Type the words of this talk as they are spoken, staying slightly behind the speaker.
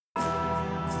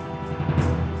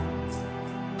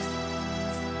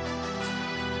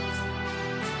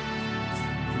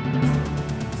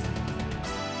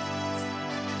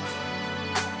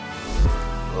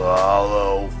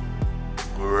Follow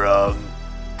Grung.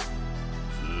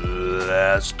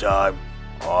 Last time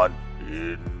on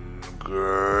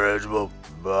Incorrigible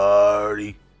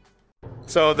Party.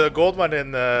 So the gold one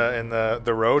in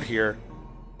the road here,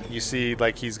 you see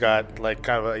like he's got like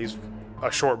he's a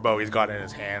short bow he's got in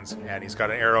his hands, and he's got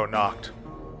an arrow knocked,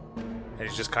 and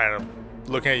he's just kind of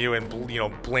looking at you and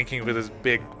blinking with his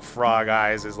big frog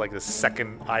eyes as like the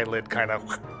second eyelid kind of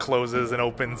closes and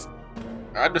opens.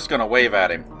 I'm just gonna wave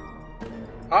at him.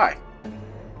 Hi.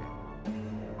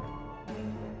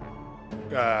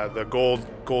 The gold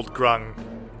grung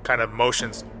kind of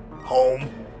motions home,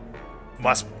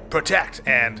 must protect,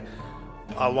 and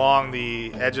along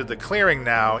the edge of the clearing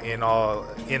now in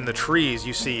the trees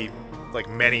you see like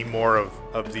many more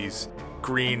of these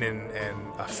green and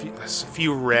a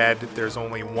few red. There's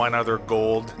only one other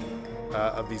gold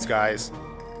of these guys.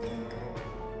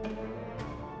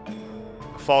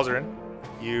 Falzarin,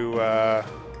 you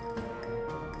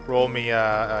roll me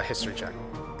a history check.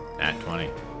 At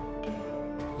 20.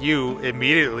 You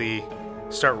immediately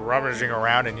start rummaging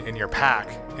around in your pack,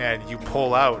 and you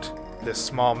pull out this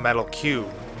small metal cube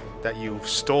that you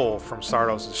stole from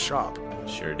Sardos' shop.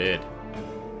 Sure did.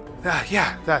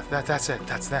 Yeah, that's it.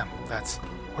 That's them.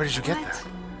 Where did you get that?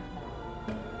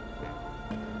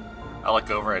 I look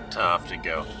over at Tuft and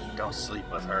go, don't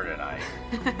sleep with her tonight.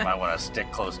 Might want to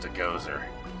stick close to Gozer.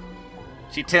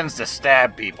 She tends to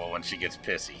stab people when she gets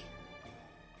pissy.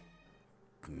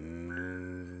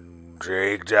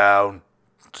 Take down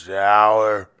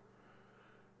tower.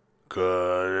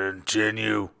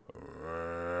 Continue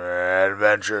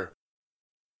adventure.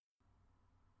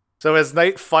 So as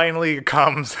night finally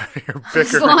comes, you're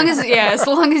bickering. As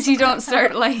long as you don't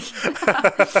start like.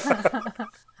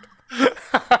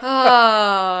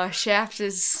 Oh, Shaft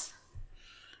is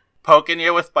poking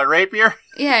you with my rapier?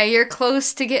 Yeah, you're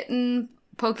close to getting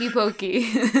pokey.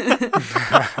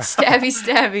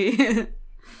 Stabby.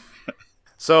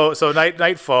 So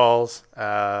night falls.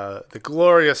 The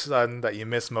glorious sun that you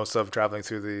miss most of traveling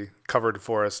through the covered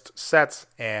forest sets,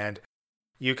 and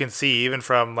you can see even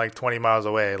from like 20 miles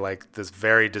away, like this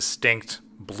very distinct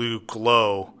blue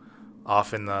glow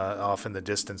off in the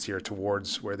distance here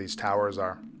towards where these towers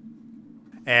are.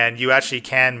 And you actually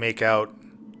can make out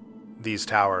these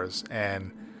towers.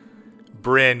 And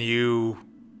Bryn, you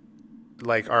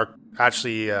like are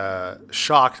actually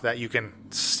shocked that you can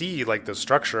see like the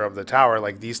structure of the tower.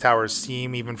 Like these towers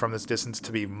seem even from this distance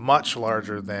to be much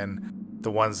larger than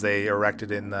the ones they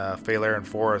erected in the Faelaren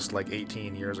Forest like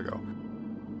 18 years ago.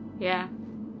 Yeah.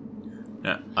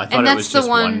 Yeah, I thought it was just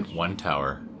one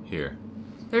tower here.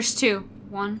 There's two.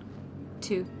 1,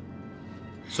 2.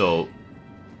 So.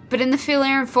 But in the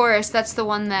Faelaren Forest, that's the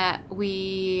one that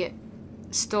we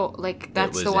stole. Like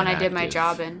that's the one I did my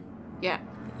job in. Yeah.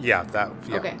 Yeah.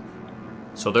 Okay.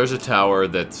 So there's a tower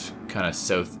that's kind of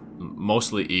south,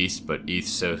 mostly east, but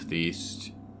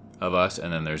east-southeast of us,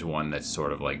 and then there's one that's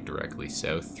sort of like directly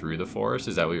south through the forest.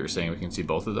 Is that what you were saying? We can see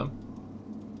both of them?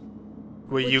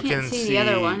 Well, you can see the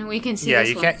other one. We can see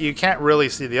this one. Yeah, you can't really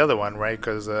see the other one, right?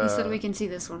 Because you said we can see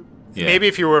this one. Yeah. Maybe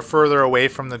if you were further away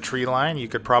from the tree line, you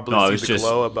could probably see the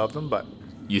glow above them. But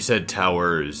you said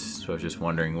towers, so I was just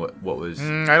wondering what was.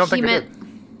 I don't think it did.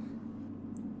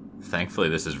 Thankfully,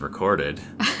 this is recorded,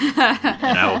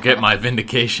 and I will get my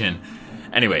vindication.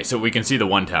 Anyway, so we can see the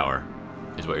one tower,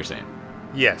 is what you're saying?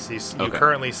 Yes, you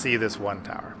currently see this one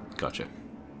tower. Gotcha.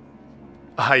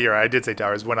 You're right. I did say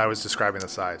towers when I was describing the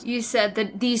size. You said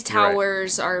that these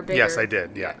towers are bigger. Yes, I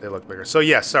did. Yeah, they look bigger. So,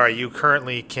 yes, sorry. You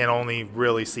currently can only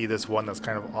really see this one that's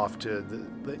kind of off to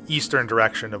the eastern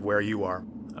direction of where you are.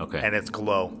 Okay. And it's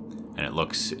glow. And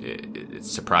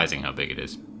it's surprising how big it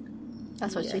is.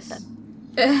 That's what she said.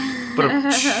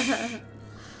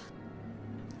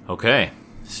 Okay.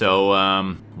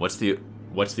 So, what's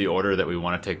the order that we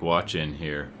want to take watch in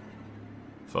here,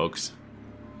 folks?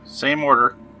 Same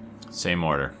order. Same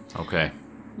order. Okay.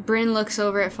 Bryn looks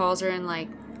over at Falzarin like,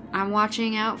 I'm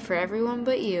watching out for everyone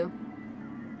but you.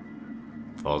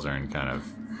 Falzarin kind of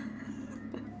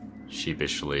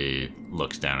sheepishly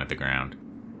looks down at the ground.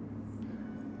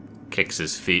 Kicks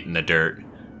his feet in the dirt.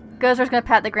 Gozer's gonna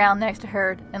pat the ground next to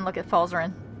her and look at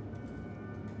Falzarin.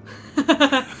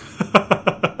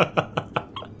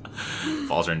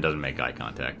 Falzarin doesn't make eye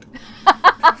contact.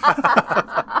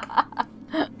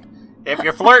 If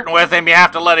you're flirting with him, you have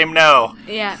to let him know.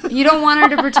 Yeah, you don't want her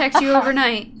to protect you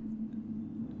overnight.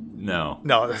 No.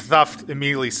 No, the Thuft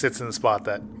immediately sits in the spot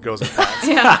that goes and pats.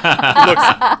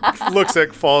 Yeah. looks at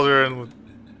Falzarin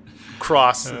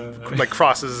and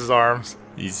crosses his arms.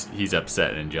 He's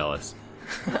upset and jealous.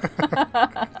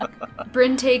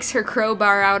 Bryn takes her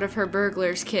crowbar out of her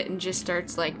burglar's kit and just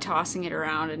starts, like, tossing it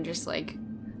around and just, like,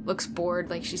 looks bored,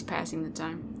 like she's passing the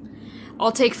time.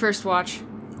 I'll take first watch.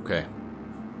 Okay.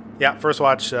 Yeah, first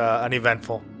watch,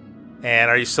 uneventful. And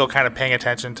are you still kind of paying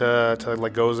attention to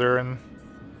like, Gozer and...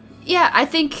 Yeah, I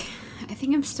think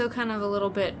I'm still kind of a little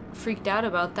bit freaked out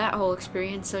about that whole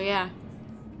experience, so yeah.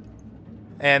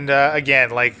 And,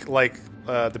 again, like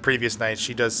the previous night,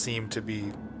 she does seem to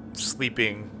be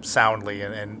sleeping soundly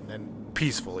and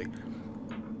peacefully.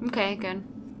 Okay, good.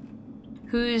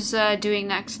 Who's doing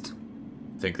next?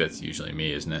 I think that's usually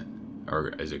me, isn't it? Or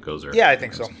is it Gozer? Yeah, I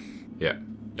think so. Yeah.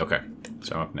 Okay.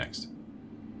 So I'm up next.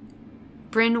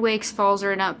 Bryn wakes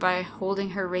Falzarin up by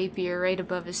holding her rapier right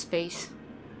above his face.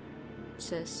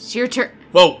 Says, "It's your turn."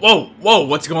 Whoa!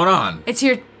 What's going on? It's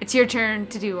your turn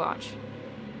to do watch.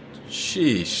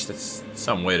 Sheesh, that's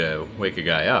some way to wake a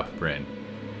guy up, Bryn.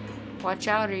 Watch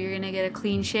out, or you're gonna get a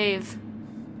clean shave.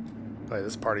 Boy,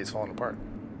 this party's falling apart.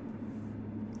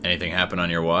 Anything happen on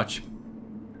your watch?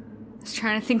 I was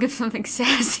trying to think of something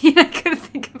sassy and I couldn't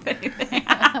think of anything.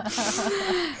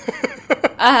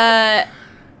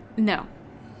 No.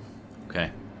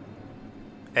 Okay.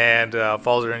 And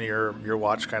Falzarin, your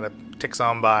watch kind of ticks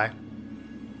on by,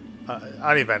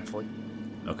 uneventfully.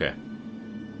 Okay.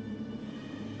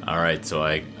 All right, so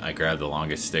I grab the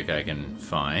longest stick I can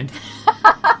find.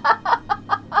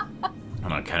 I'm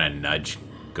gonna kind of nudge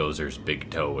Gozer's big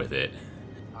toe with it.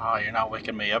 Oh, you're not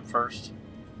waking me up first?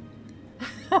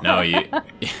 No, you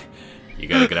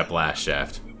gotta get up last,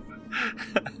 Shaft.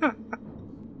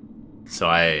 So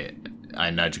I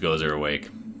nudge Gozer awake,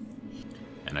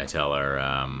 and I tell her,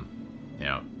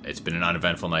 it's been an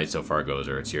uneventful night so far,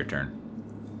 Gozer. It's your turn.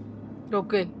 Oh,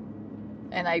 good.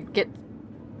 And I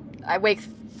wake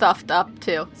Thuft up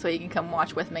too, so he can come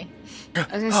watch with me. I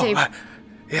was gonna say,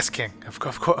 Yes, King. Of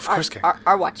course, King.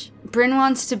 Our watch. Bryn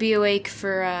wants to be awake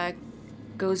for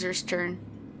Gozer's turn.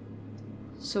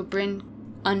 So Bryn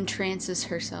untrances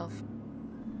herself.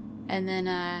 And then,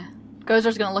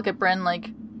 Gozer's gonna look at Bryn like,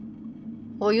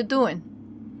 what are you doing?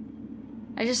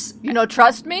 You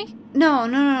trust me?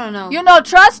 No. You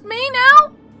trust me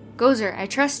now? Gozer, I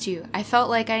trust you. I felt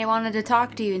like I wanted to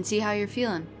talk to you and see how you're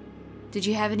feeling. Did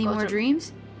you have any more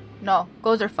dreams? No,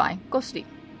 Gozer fine. Go sleep.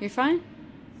 You're fine?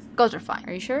 Gozer fine.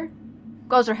 Are you sure?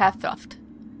 Gozer have Thuft.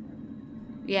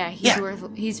 Yeah, he's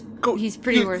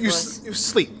pretty worthless. You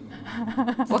sleep.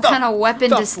 What kind of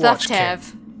weapon does watch, Thuft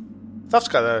have? Thuft's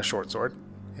got a short sword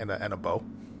and a bow.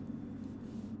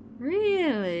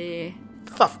 Really?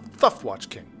 Thuft watch,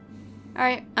 King.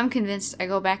 Alright, I'm convinced. I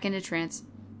go back into trance.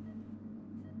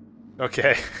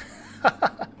 Okay.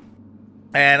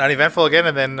 And uneventful again,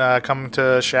 and then come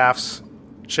to Shaft's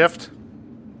shift.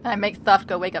 I make Thuft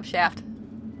go wake up Shaft.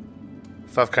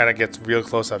 Thuft kind of gets real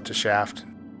close up to Shaft.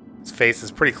 His face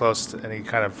is pretty close, and you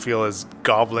kind of feel his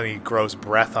goblin-y, gross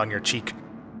breath on your cheek.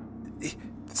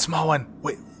 Small one,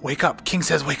 wake up. King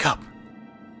says wake up.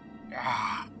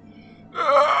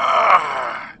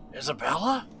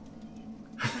 Isabella?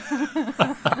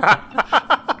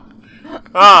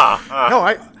 No,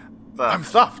 I'm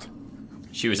Thuft.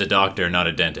 She was a doctor, not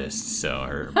a dentist, so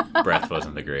her breath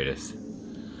wasn't the greatest.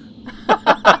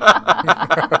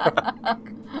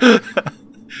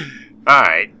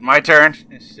 Alright, my turn.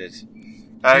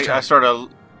 I sort of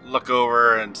look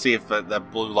over and see if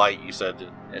that blue light you said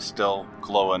is still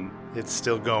glowing. It's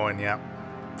still going, yeah.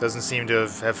 Doesn't seem to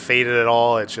have faded at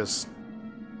all. It's just...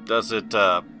 Does it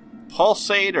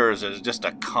pulsate, or is it just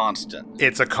a constant?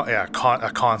 It's a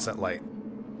constant light.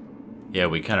 Yeah,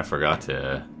 we kind of forgot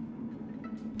to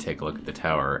take a look at the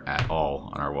tower at all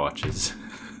on our watches.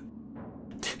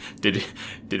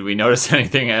 Did we notice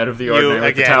anything out of the ordinary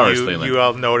with the towers, Leland? You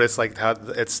all notice like how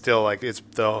it's still like it's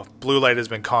the blue light has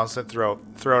been constant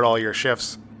throughout all your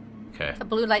shifts. Okay. A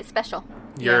blue light special.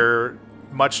 You're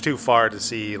much too far to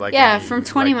see like from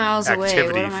 20 miles away.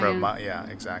 Activity what am I gonna... yeah,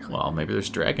 exactly. Well, maybe there's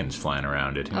dragons flying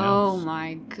around it. Who knows? Oh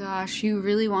my gosh, you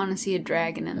really want to see a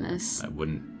dragon in this? I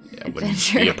wouldn't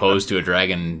be opposed to a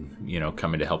dragon,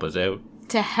 coming to help us out.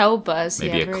 To help us,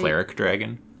 maybe a cleric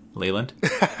dragon, Leland.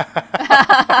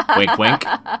 Wink, wink.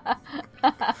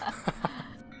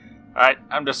 Alright,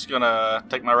 I'm just gonna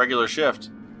take my regular shift.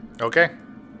 Okay.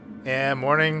 And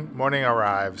morning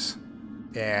arrives,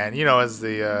 and as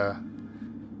a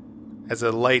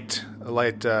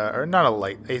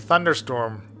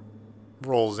thunderstorm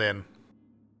rolls in,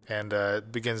 and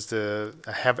begins to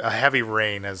a heavy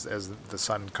rain as the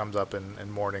sun comes up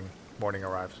and morning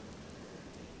arrives.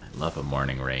 I love a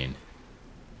morning rain.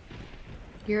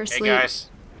 You're asleep. Hey guys,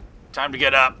 time to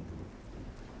get up.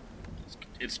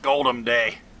 It's Goldem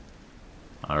Day.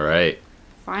 All right.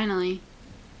 Finally.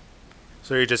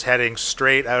 So you're just heading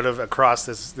straight across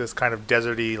this kind of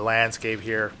deserty landscape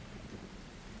here.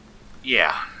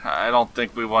 Yeah, I don't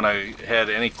think we want to head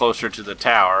any closer to the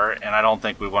tower, and I don't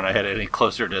think we want to head any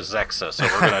closer to Zexa, so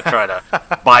we're going to try to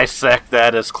bisect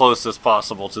that as close as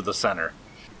possible to the center.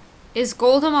 Is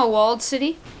Goldham a walled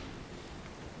city?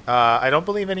 I don't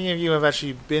believe any of you have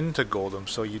actually been to Goldham,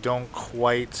 so you don't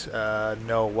quite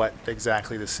know what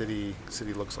exactly the city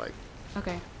looks like.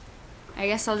 Okay. I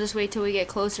guess I'll just wait till we get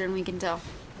closer and we can tell.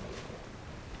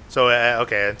 So,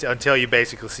 okay, until you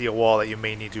basically see a wall that you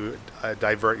may need to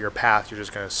divert your path, you're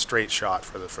just going to straight shot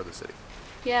for the city.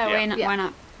 Yeah, Yeah. why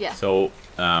not? Yeah. So,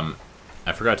 I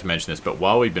forgot to mention this, but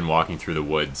while we've been walking through the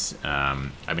woods,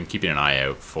 I've been keeping an eye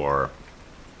out for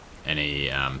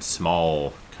any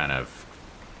small kind of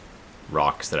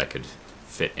rocks that I could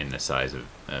fit in the size of,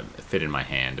 fit in my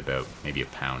hand, about maybe a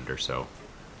pound or so.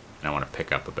 And I want to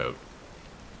pick up about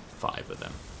 5 of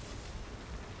them.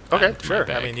 Okay, Add to my sure. I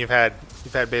bag. mean, you've had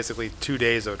basically 2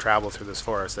 days of travel through this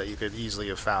forest that you could easily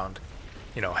have found,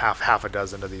 half a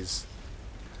dozen of these,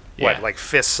 Yeah. like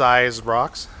fist-sized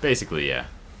rocks? Basically, yeah.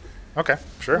 Okay,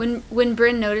 sure. When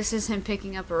Bryn notices him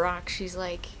picking up a rock, she's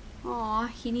like, "Aw,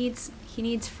 he needs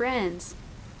friends."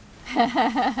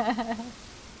 I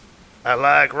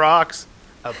like rocks.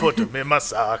 I put them in my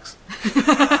socks. Is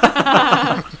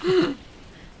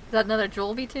that another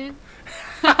Jolby tune?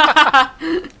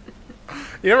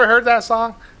 You ever heard that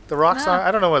song? The rock No. song?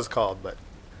 I don't know what it's called, but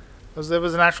it was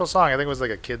an actual song. I think it was like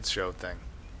a kids show thing.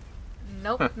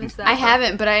 Nope, missed that. I one.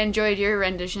 haven't, but I enjoyed your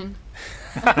rendition.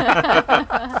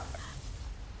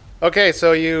 Okay,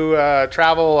 so you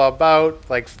travel about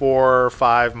like 4 or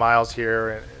 5 miles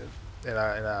here in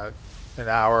an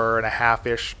hour and a half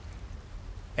ish,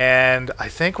 and I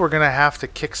think we're gonna have to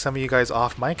kick some of you guys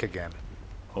off mic again.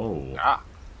 Oh.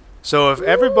 So if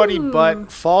everybody but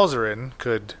Falzarin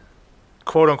could,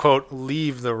 quote unquote,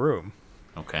 leave the room.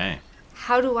 Okay.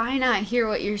 How do I not hear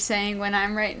what you're saying when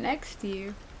I'm right next to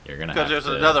you? You're gonna have Because there's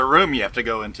to... another room you have to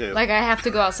go into. Like I have to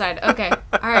go outside. Okay.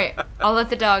 All right. I'll let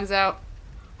the dogs out.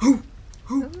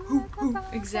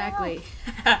 Exactly.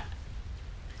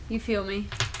 You feel me?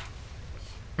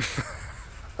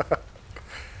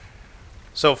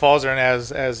 So Falzarin,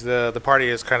 as the party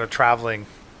is kind of traveling,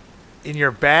 in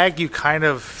your bag you kind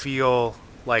of feel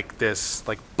like this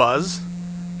like buzz,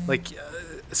 like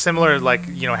similar like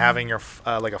having your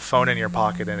like a phone in your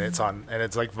pocket and it's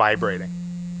like vibrating.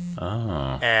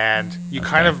 Oh. And you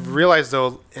kind of realize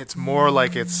though it's more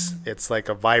like it's like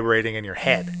a vibrating in your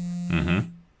head. Mm-hmm.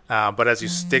 But as you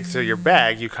stick to your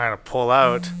bag, you kind of pull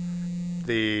out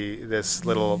this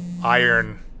little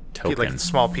iron, Token. like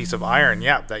small piece of iron,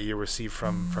 that you received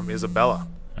from Isabella.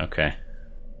 Okay.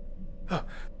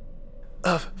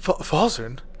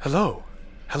 Falzarin, hello,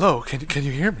 can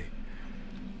you hear me?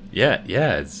 Yeah.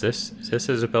 Is this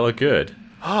Isabella good?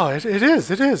 Oh, it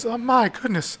is. Oh my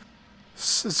goodness,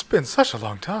 it's been such a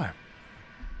long time.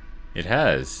 It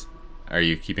has. Are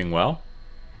you keeping well?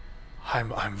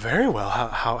 I'm very well.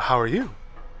 How are you?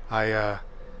 I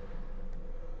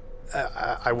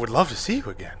would love to see you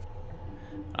again.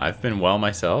 I've been well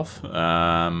myself.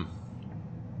 Been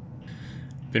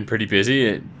pretty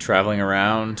busy traveling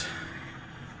around,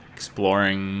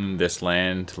 exploring this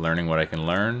land, learning what I can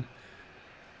learn.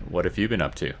 What have you been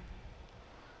up to?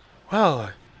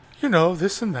 Well,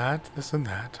 this and that.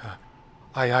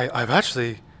 I've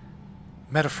actually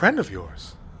met a friend of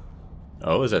yours.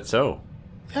 Oh, is that so?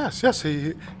 Yes.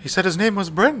 He said his name was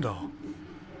Brendel.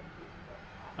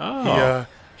 Oh.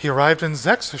 He arrived in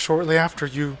Zexa shortly after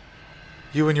you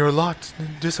and your lot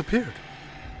disappeared.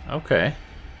 Okay.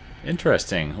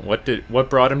 Interesting. What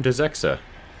brought him to Zexa?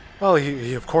 Well,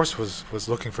 he of course was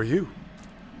looking for you,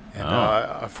 and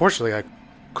unfortunately I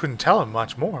couldn't tell him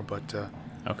much more. But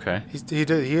Okay. he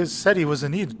has said he was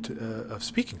in need of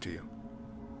speaking to you.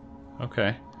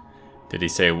 Okay. Did he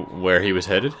say where he was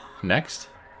headed next?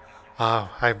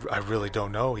 I really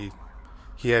don't know.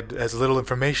 He had as little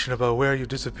information about where you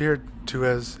disappeared to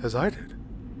as I did.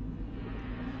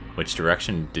 Which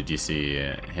direction did you see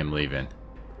him leave in?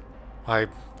 I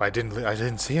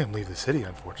didn't see him leave the city,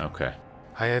 unfortunately. Okay.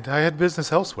 I had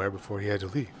business elsewhere before he had to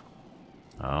leave.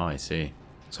 Oh, I see.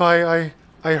 So I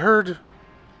heard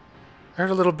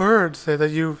a little bird say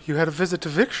that you had a visit to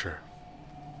Victor.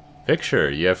 Victor,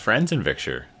 you have friends in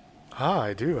Victor. Ah,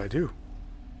 I do.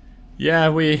 Yeah,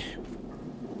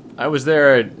 I was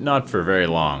there not for very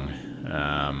long,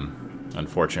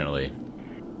 unfortunately.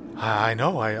 I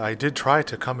know. I did try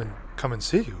to come and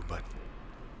see you, but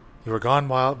you were gone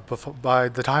by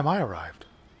the time I arrived.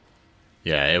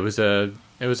 Yeah, it was a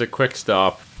quick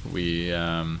stop. We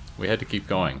had to keep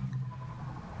going.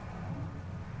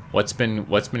 What's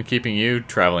been keeping you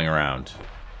traveling around,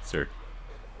 sir?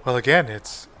 Well, again,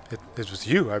 it was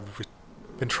you. I've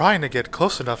been trying to get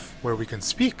close enough where we can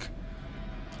speak.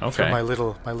 Okay. For my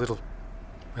little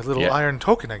Yeah. iron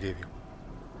token I gave you.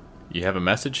 You have a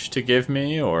message to give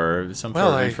me or some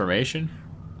Well, sort of information?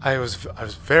 I was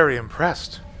very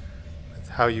impressed with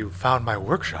how you found my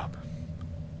workshop.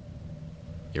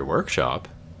 Your workshop?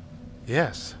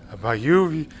 Yes, about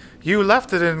you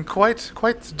left it in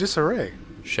quite disarray.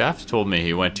 Shaft told me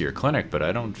he went to your clinic, but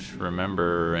I don't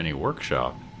remember any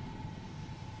workshop.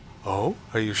 Oh,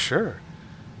 are you sure?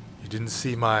 You didn't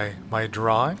see my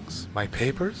drawings, my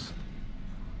papers?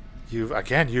 You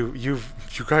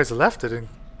guys left it in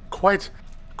quite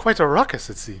a ruckus,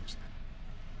 it seems.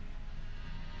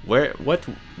 Where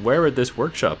would this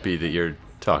workshop be that you're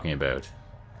talking about?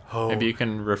 Oh, Maybe you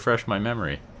can refresh my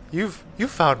memory. you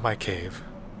found my cave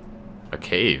A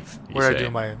cave, you where say? I do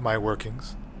my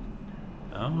workings.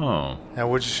 Oh, And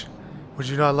would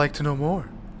you not like to know more?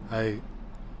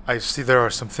 I see there are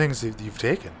some things that you've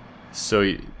taken.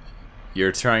 so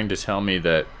you're trying to tell me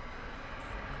that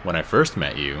when I first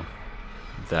met you,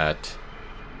 that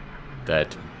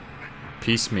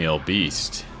piecemeal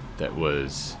beast that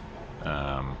was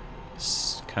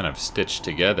kind of stitched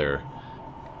together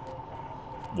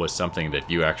was something that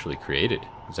you actually created.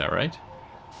 Is that right?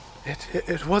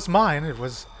 It was mine. It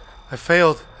was a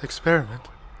failed experiment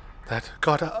that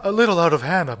got a little out of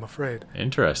hand, I'm afraid.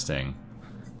 Interesting.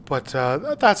 But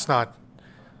that's not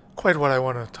quite what I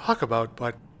want to talk about.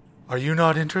 But are you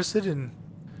not interested in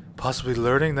possibly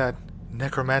learning that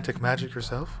necromantic magic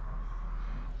yourself?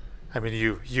 I mean,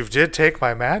 you did take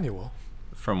my manual.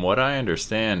 From what I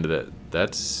understand,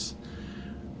 that's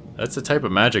a type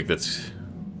of magic that's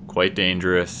quite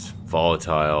dangerous,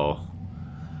 volatile,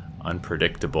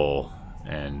 unpredictable,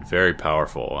 and very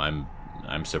powerful.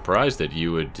 I'm surprised that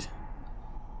you would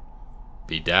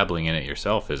be dabbling in it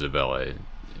yourself, Isabella.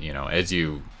 You know, as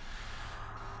you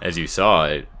saw,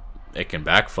 it can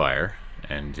backfire,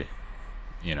 and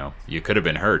you know, you could have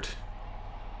been hurt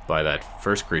by that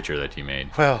first creature that you made.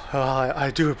 Well,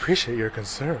 I do appreciate your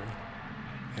concern,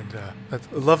 and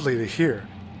that's lovely to hear.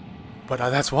 But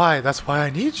that's why I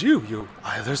need you.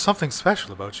 There's something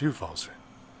special about you, Falstrin.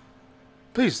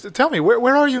 Please tell me,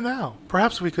 where are you now?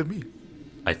 Perhaps we could meet.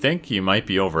 I think you might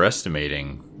be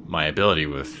overestimating my ability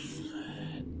with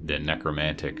the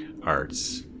necromantic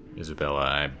arts,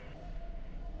 Isabella.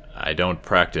 I don't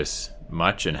practice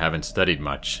much and haven't studied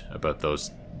much about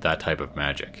that type of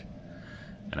magic,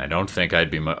 and I don't think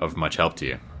I'd be of much help to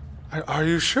you. Are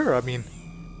you sure? I mean,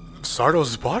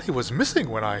 Sardo's body was missing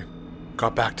when I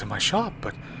got back to my shop,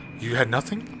 but you had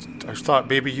nothing. I thought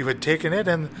maybe you had taken it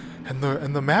and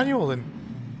the manual and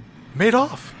made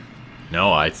off.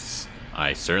 No, I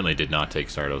certainly did not take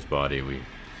Sardo's body.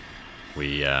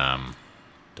 We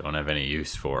don't have any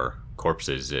use for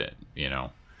corpses. You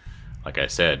know, like I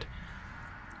said,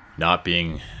 not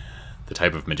being the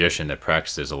type of magician that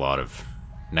practices a lot of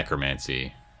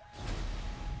necromancy,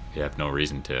 we have no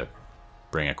reason to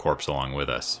bring a corpse along with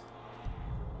us.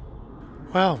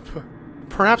 Well,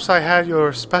 perhaps I had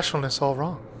your specialness all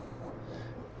wrong.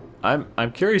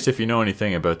 I'm curious if you know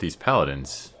anything about these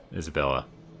paladins, Isabella.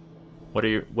 What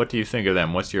do you think of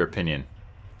them? What's your opinion?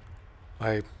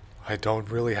 I don't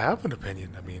really have an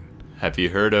opinion. I mean, Have you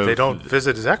heard of... they don't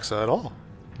visit Zexa at all.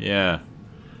 Yeah.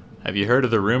 Have you heard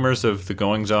of the rumors of the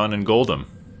goings-on in Goldham?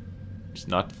 It's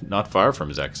not far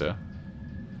from Zexa.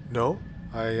 No,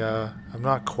 I'm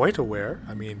not quite aware.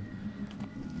 I mean,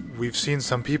 we've seen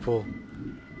some people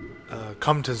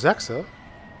come to Zexa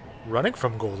running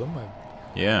from Goldham, and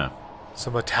Yeah.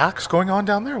 some attacks going on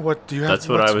down there. What do you have?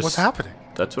 What's happening?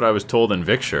 That's what I was told in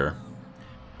Vicshire.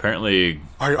 Apparently...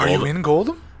 Are you in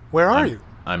Goldham? Where are you?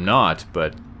 I'm not,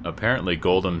 but apparently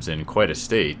Goldham's in quite a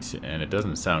state, and it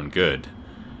doesn't sound good.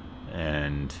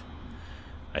 And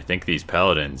I think these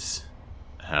paladins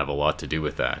have a lot to do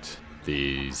with that.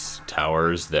 These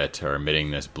towers that are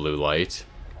emitting this blue light,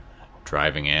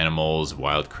 driving animals,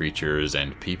 wild creatures,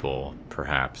 and people,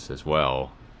 perhaps, as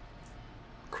well,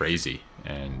 crazy,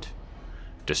 and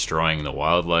destroying the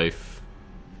wildlife.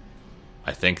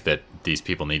 I think that these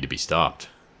people need to be stopped,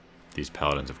 these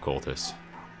paladins of Coltis.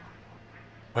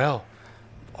 Well,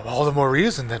 all the more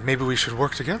reason that maybe we should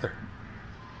work together.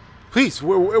 Please,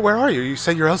 where are you? You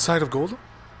say you're outside of Goldham?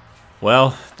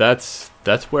 Well, that's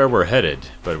where we're headed,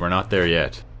 but we're not there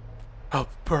yet. Oh,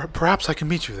 perhaps I can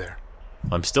meet you there.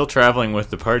 I'm still traveling with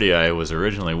the party I was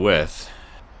originally with.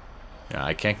 Yeah,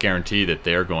 I can't guarantee that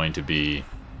they're going to be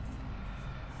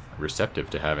receptive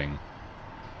to having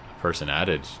a person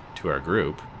added to our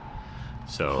group.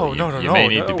 So Oh, no. you may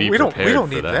need to be we prepared don't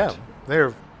for need that.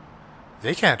 them.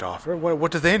 They can't offer.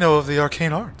 What do they know of the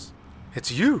arcane arts?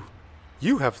 It's you.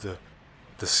 You have the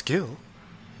skill.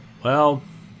 Well,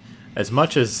 as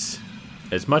much as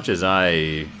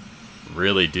I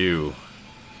really do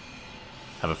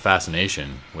have a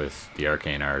fascination with the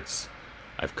arcane arts,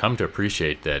 I've come to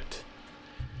appreciate that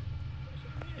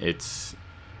it's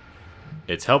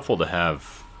helpful to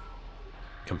have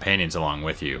companions along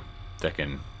with you that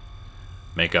can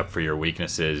make up for your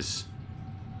weaknesses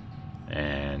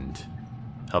and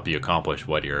help you accomplish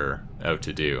what you're out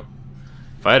to do.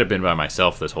 If I had been by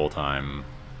myself this whole time,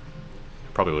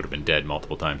 I probably would have been dead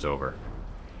multiple times over.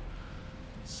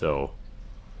 So,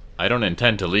 I don't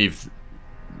intend to leave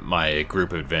my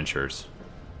group of adventurers.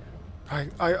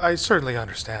 I certainly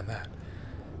understand that.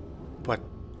 But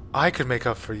I could make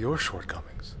up for your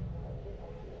shortcomings.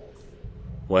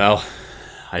 Well,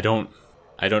 I don't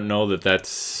know that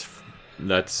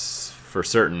that's for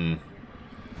certain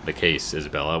the case,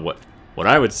 Isabella. What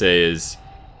I would say is,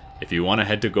 if you want to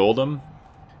head to Goldham,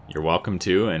 you're welcome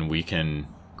to, and we can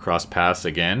cross paths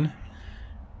again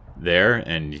there,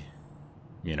 and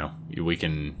we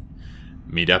can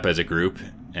meet up as a group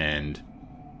and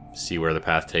see where the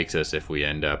path takes us. If we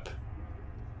end up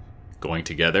going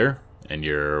together and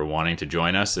you're wanting to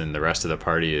join us and the rest of the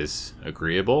party is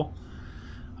agreeable,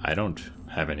 I don't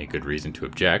have any good reason to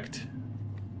object.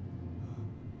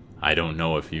 I don't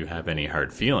know if you have any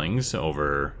hard feelings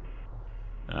over,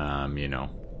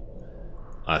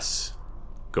 us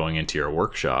going into your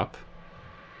workshop.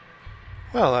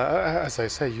 Well, as I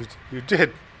say, you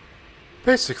did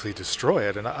basically destroy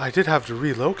it, and I did have to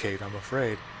relocate, I'm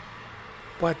afraid.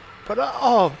 But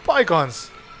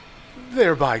bygones,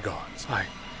 they're bygones.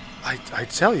 I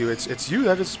tell you, it's you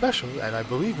that is special, and I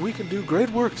believe we can do great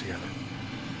work together.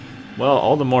 Well,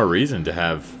 all the more reason to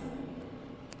have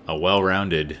a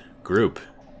well-rounded group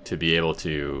to be able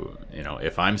to,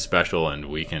 if I'm special and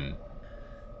we can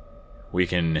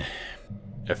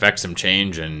effect some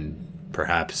change and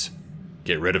perhaps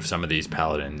get rid of some of these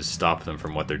paladins, stop them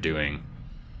from what they're doing,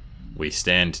 we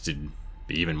stand to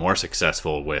be even more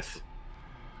successful with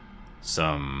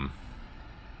some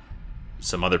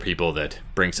other people that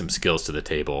bring some skills to the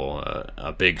table.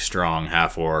 A big, strong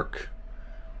half-orc,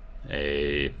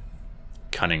 a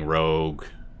cunning rogue,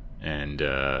 and,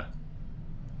 a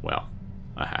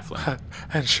halfling.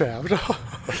 And Shaft.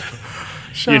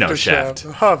 You know Shaft.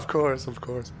 Of course.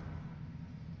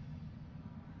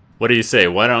 What do you say?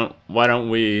 Why don't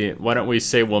we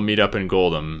say we'll meet up in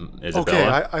Goldham, Isabella?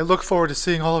 Okay, I look forward to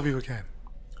seeing all of you again.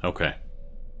 Okay.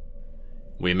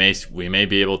 We may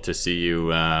be able to see you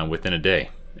within a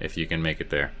day if you can make it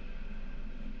there.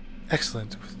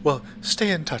 Excellent. Well,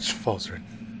 stay in touch, Falzarin.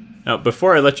 Now,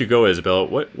 before I let you go, Isabella,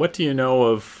 what do you know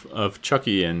of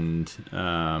Chucky and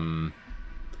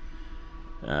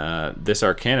this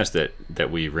Arcanist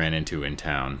that we ran into in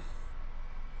town?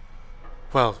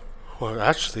 Well,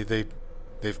 actually,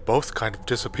 they've both kind of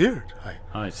disappeared.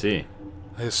 I see.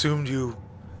 I assumed you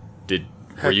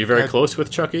were you very close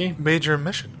with Chucky? made your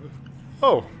mission.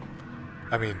 Oh,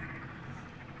 I mean,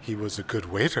 he was a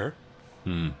good waiter.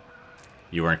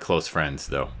 You weren't close friends,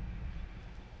 though.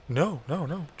 No.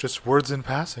 Just words in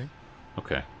passing.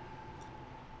 Okay.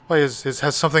 Why,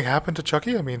 has something happened to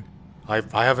Chucky? I mean, I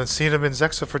haven't seen him in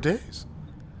Zexa for days.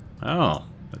 Oh,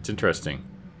 that's interesting.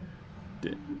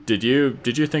 Did you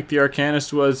think the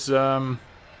Arcanist was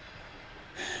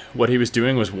what he was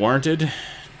doing was warranted?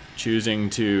 Choosing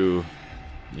to,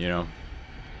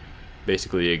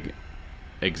 basically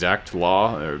exact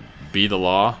law or be the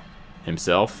law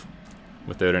himself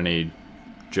without any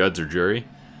judge or jury?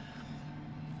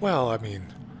 Well, I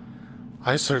mean,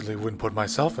 I certainly wouldn't put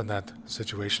myself in that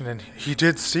situation, and he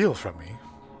did steal from me.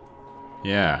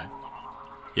 Yeah,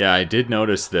 I did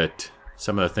notice that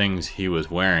some of the things he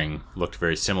was wearing looked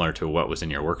very similar to what was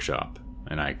in your workshop,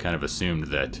 and I kind of assumed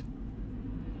that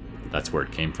that's where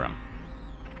it came from.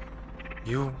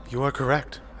 You are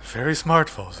correct. Very smart,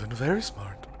 Falzarin, very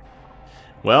smart.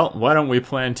 Well, why don't we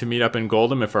plan to meet up in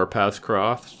Goldham if our paths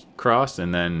cross,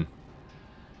 and then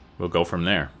we'll go from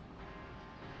there.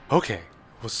 Okay,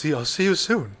 I'll see you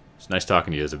soon. It's nice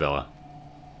talking to you, Isabella.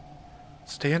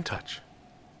 Stay in touch.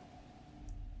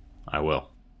 I will.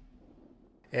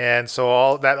 And so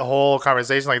all that whole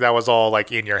conversation like that was all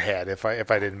like in your head, if I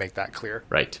didn't make that clear.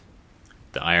 Right.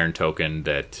 The iron token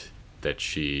that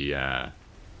she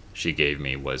gave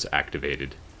me was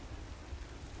activated.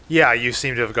 Yeah, you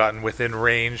seem to have gotten within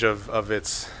range of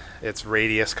its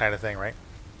radius kind of thing, right?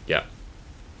 Yeah.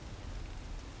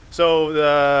 So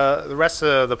the rest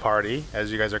of the party, as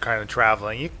you guys are kind of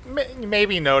traveling, you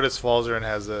maybe notice Falzarin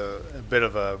has a bit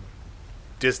of a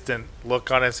distant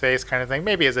look on his face kind of thing.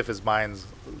 Maybe as if his mind's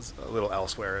a little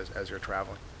elsewhere as you're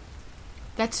traveling.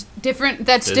 That's different.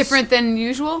 That's different than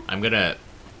usual. I'm gonna.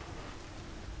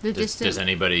 The Does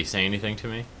anybody say anything to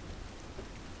me?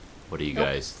 What do you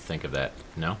guys think of that?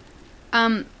 No?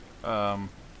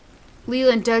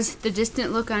 Leland, does the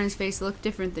distant look on his face look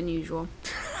different than usual?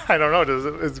 I don't know.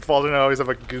 Does Falden always have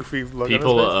a goofy look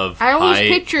People on his face? of I always high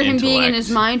picture him being in his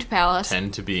intellect mind palace.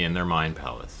 tend to be in their mind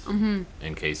palace. Mm-hmm.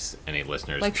 In case any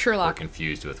listeners Like Sherlock. were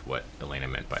confused with what Elena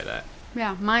meant by that.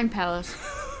 Yeah, mind palace.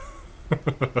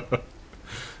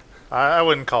 I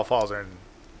wouldn't call Falden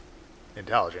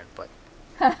intelligent, but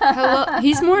Hello,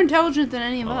 he's more intelligent than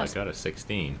any of Well, I us. got a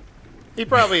 16. he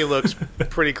probably looks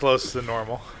pretty close to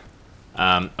normal.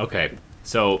 Okay,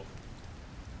 so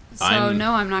So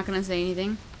no, I'm not gonna say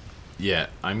anything. yeah,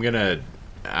 I'm gonna,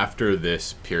 after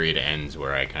this period ends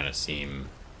where I kind of seem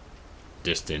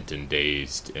distant and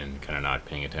dazed and kind of not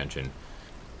paying attention,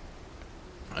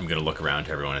 I'm gonna look around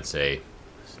to everyone and say,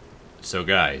 so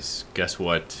guys, guess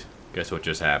what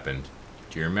just happened?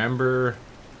 Do you remember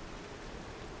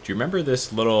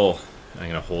this little, I'm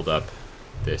gonna hold up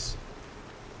this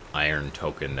iron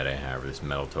token that I have, or this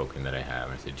metal token that I have.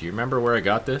 I said, do you remember where I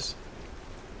got this?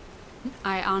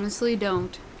 I honestly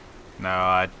don't. No,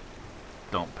 I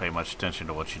don't pay much attention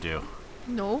to what you do.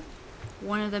 No.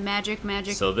 One of the magic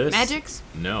So this magics?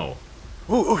 No.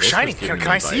 Ooh, This shiny. was given Can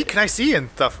me I by- see? Can I see? And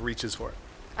Thuff reaches for it.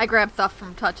 I grab Thuff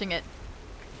from touching it.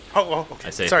 Oh, okay.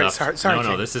 I say sorry, theft. sorry. No,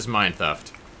 King. this is mine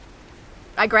theft.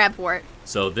 I grab for it.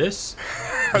 So this,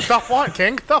 Thuff one,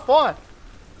 King. Thuff one.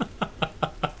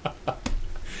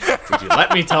 would you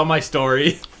let me tell my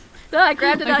story? No, I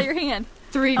grabbed it out of your hand.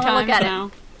 3 I wanna look times at it.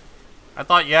 now. I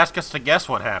thought you asked us to guess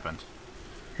what happened.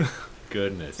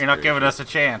 Goodness. You're not giving gracious. us a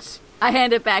chance. I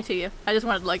hand it back to you. I just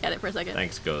wanted to look at it for a second.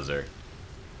 Thanks, Gozer.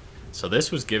 So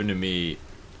this was given to me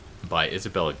by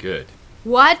Isabella Good.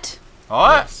 What?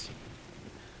 What? Yes.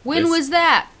 When This- was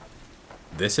that?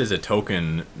 This is a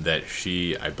token that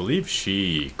I believe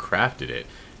she crafted it,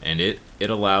 and it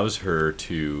allows her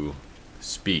to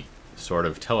speak sort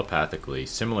of telepathically,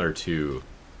 similar to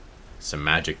some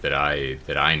magic that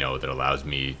I know that allows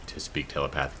me to speak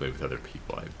telepathically with other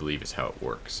people. I believe is how it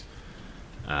works.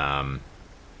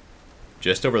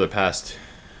 Just over the past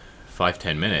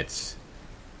 5-10 minutes,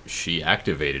 she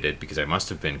activated it because I must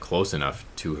have been close enough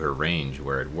to her range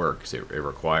where it works. It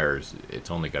requires,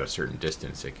 it's only got a certain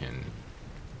distance it can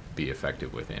be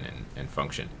effective within and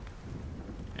function.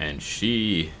 And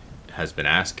she has been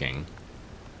asking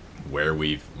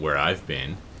where I've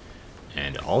been,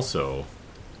 and also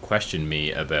questioned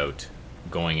me about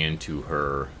going into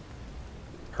her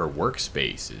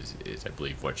workspace is I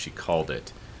believe what she called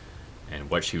it, and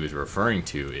what she was referring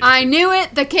to is I knew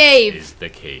it! The cave! is the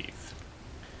cave.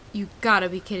 You gotta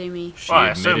be kidding me. She Well, I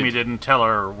assume you admitted- didn't tell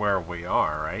her where we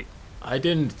are, right? I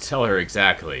didn't tell her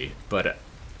exactly, but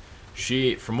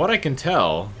she, from what I can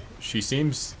tell, she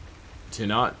seems to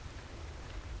not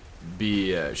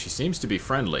be. She seems to be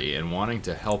friendly and wanting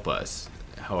to help us.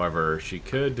 However, she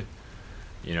could,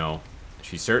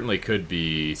 she certainly could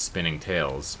be spinning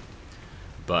tales.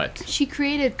 But She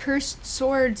created cursed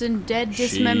swords and dead,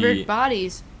 dismembered She-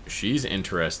 bodies. she's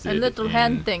interested And little in,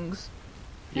 hand things.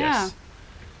 Yes.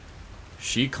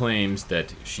 She claims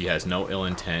that she has no ill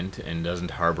intent and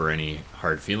doesn't harbor any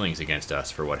hard feelings against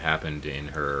us for what happened in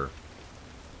her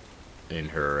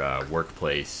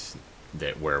workplace,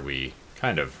 where we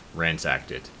kind of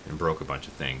ransacked it and broke a bunch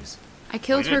of things. I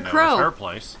killed We her didn't know it was crow. her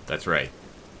place. That's right.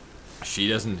 She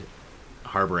doesn't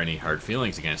harbor any hard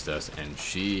feelings against us, and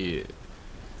she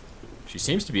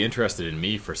seems to be interested in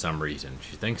me for some reason.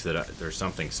 She thinks that there's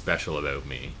something special about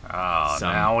me. Oh,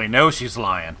 Some- now we know she's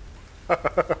lying.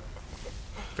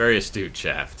 Very astute,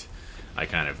 Shaft. I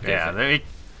kind of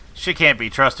She can't be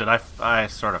trusted. I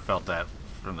sort of felt that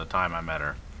from the time I met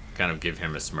her. kind of give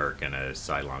him a smirk and a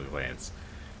sidelong glance.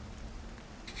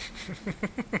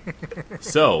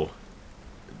 So,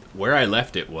 where I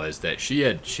left it was that she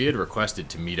had requested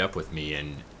to meet up with me,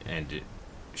 and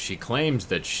she claims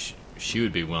that she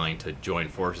would be willing to join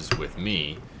forces with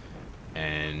me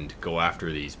and go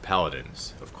after these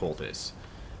paladins of Cultus.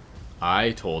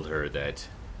 I told her that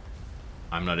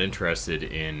I'm not interested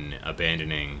in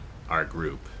abandoning our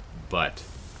group, but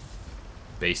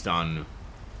based on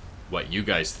what you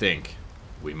guys think,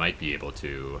 we might be able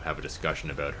to have a discussion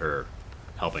about her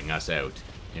helping us out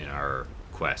in our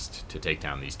quest to take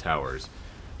down these towers.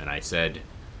 And I said,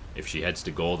 if she heads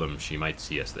to Goldham, she might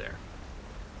see us there.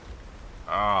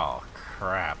 Oh,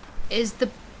 crap. Is the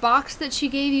box that she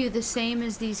gave you the same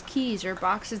as these keys or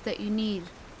boxes that you need?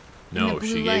 No, blue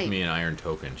she light. gave me an iron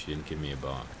token. She didn't give me a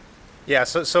bomb. Yeah.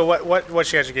 So what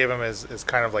she actually gave him is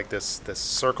kind of like this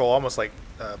circle, almost like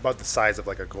about the size of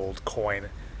like a gold coin,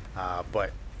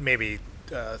 but maybe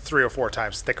 3 or 4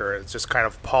 times thicker. It's just kind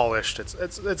of polished.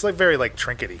 It's like very like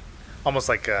trinkety, almost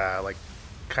like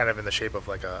kind of in the shape of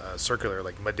like a circular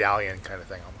like medallion kind of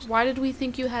thing almost. Why did we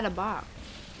think you had a box?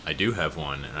 I do have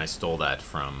one, and I stole that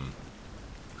from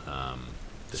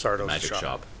the Sardo's magic shop.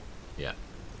 shop. Yeah.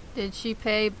 Did she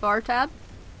pay bar tab?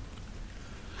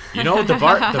 You know, the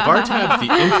bar tab,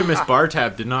 the infamous bar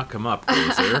tab did not come up,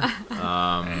 Glazer.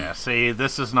 Yeah, see,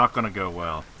 this is not going to go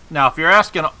well. Now, if you're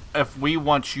asking if we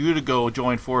want you to go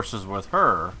join forces with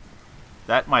her,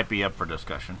 that might be up for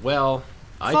discussion. Well,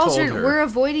 I told Falzern, her. we're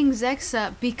avoiding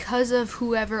Zexa because of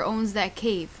whoever owns that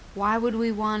cave. Why would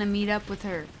we want to meet up with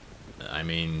her? I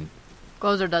mean,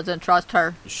 Gozer doesn't trust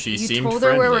her. she You seemed told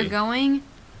friendly. her where we're going?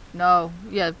 No,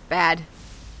 yeah, bad.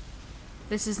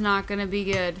 This is not going to be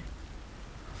good.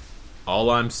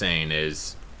 All I'm saying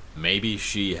is, maybe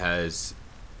she is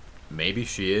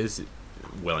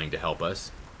willing to help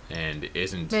us, and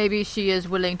isn't. Maybe she is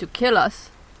willing to kill us.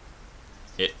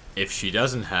 If she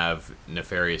doesn't have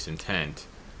nefarious intent,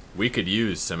 we could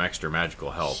use some extra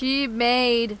magical help. She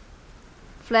made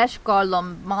flesh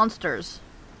golem monsters.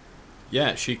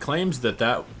 Yeah, she claims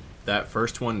that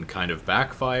first one kind of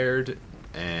backfired,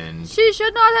 and She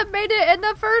should not have made it in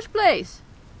the first place.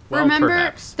 well, Remember,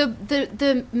 perhaps.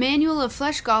 the manual of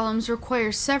flesh golems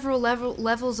requires several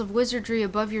levels of wizardry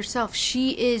above yourself.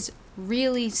 She is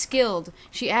really skilled.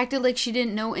 She acted like she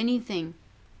didn't know anything.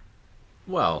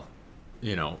 Well,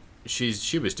 you know,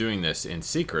 she was doing this in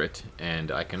secret,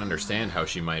 and I can understand how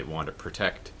she might want to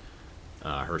protect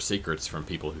her secrets from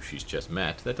people who she's just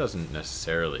met. That doesn't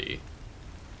necessarily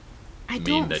I mean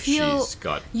don't that feel she's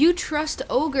got. you trust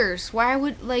ogres. Why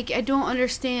would I don't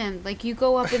understand. Like you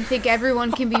go up and think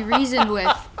everyone can be reasoned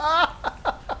with.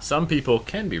 Some people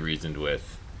can be reasoned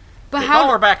with. But Call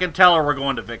her how back and tell her we're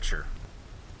going to Victor.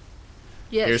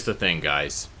 Yes. Here's the thing,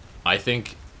 guys. I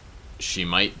think she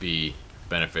might be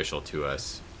beneficial to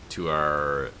us, to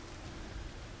our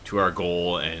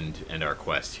goal and our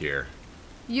quest here.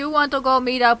 You want to go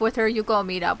meet up with her, you go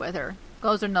meet up with her.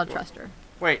 Gozer no trust her.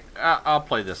 Wait, I'll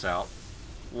play this out.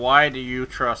 Why do you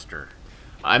trust her?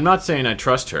 I'm not saying I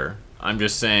trust her. I'm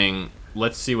just saying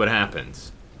let's see what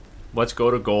happens. Let's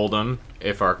go to Golden.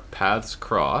 If our paths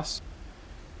cross,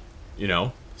 you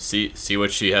know, see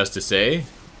what she has to say.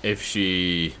 If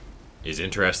she is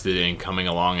interested in coming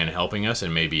along and helping us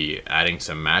and maybe adding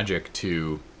some magic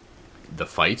to the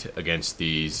fight against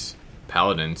these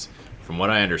paladins. From what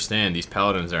I understand, these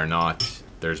paladins are not...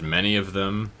 There's many of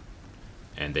them,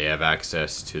 and they have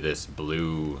access to this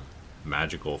blue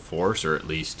magical force, or at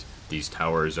least these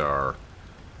towers are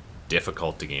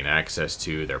difficult to gain access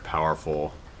to. They're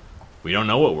powerful. We don't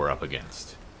know what we're up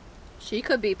against. She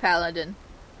could be paladin.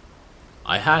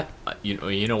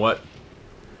 You know what?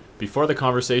 Before the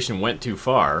conversation went too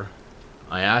far,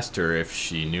 I asked her if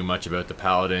she knew much about the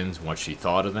paladins, what she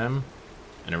thought of them,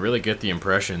 and I really get the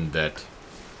impression that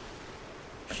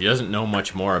she doesn't know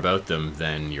much more about them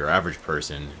than your average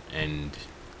person, and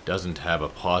doesn't have a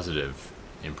positive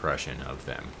impression of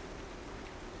them.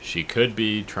 She could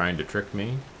be trying to trick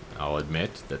me, I'll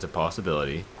admit, that's a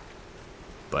possibility,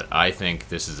 but I think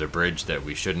this is a bridge that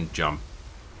we shouldn't jump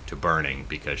to burning,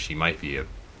 because she might be a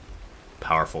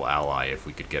powerful ally if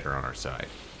we could get her on our side.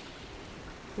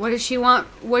 what does she want?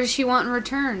 What does she want in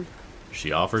return?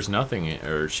 She offers nothing,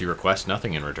 or she requests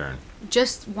nothing in return.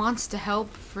 Just wants to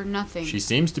help for nothing. She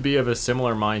seems to be of a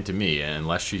similar mind to me,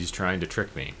 unless she's trying to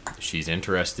trick me. She's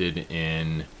interested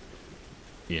in,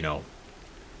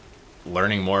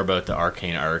 learning more about the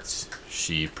arcane arts.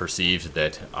 She perceives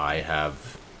that I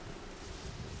have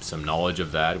some knowledge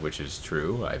of that, which is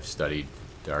true. I've studied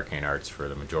the arcane arts for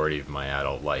the majority of my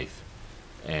adult life.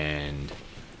 And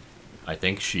I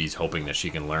think she's hoping that she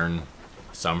can learn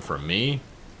some from me,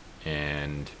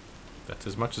 and that's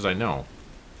as much as I know.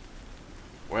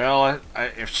 Well,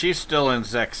 if she's still in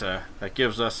Zexa, that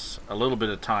gives us a little bit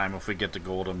of time if we get to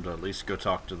Goldham to at least go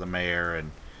talk to the mayor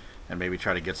and maybe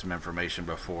try to get some information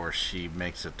before she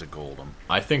makes it to Goldham.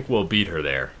 I think we'll beat her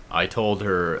there. I told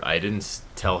her, I didn't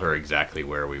tell her exactly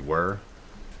where we were.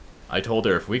 I told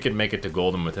her if we could make it to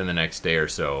Goldham within the next day or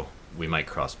so, we might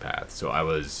cross paths. So I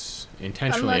was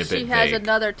intentionally Unless a bit she has vague.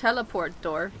 another teleport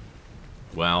door.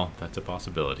 Well, that's a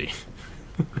possibility.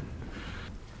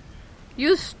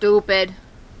 You stupid.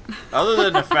 Other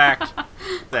than the fact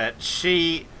that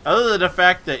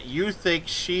you think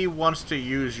she wants to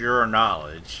use your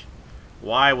knowledge,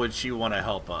 why would she want to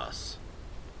help us?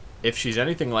 If she's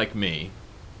anything like me,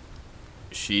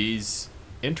 she's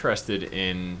interested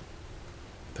in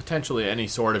potentially any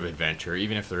sort of adventure,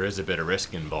 even if there is a bit of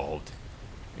risk involved,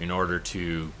 in order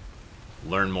to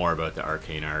learn more about the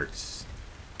arcane arts,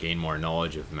 gain more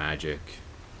knowledge of magic.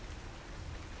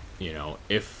 You know,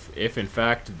 if in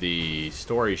fact the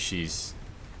story she's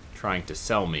trying to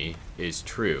sell me is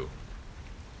true,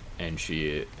 and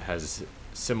she has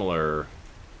similar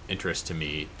interest to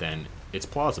me, then it's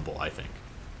plausible, I think.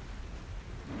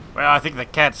 Well, I think the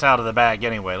cat's out of the bag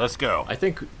anyway. Let's go. I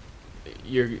think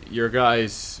your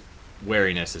guy's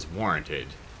wariness is warranted.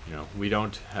 You know, we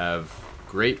don't have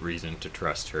great reason to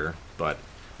trust her, but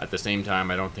at the same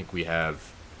time, I don't think we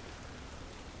have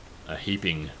a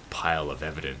heaping pile of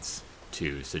evidence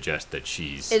to suggest that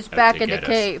she's It's out back to in the get us.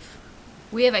 cave.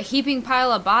 We have a heaping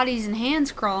pile of bodies and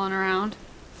hands crawling around.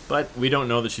 But we don't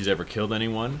know that she's ever killed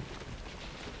anyone.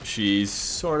 She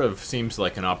sort of seems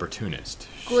like an opportunist.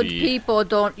 Good people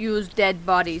don't use dead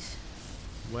bodies.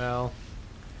 Well,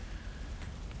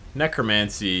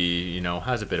 necromancy, you know,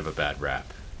 has a bit of a bad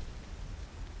rap.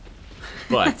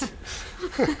 But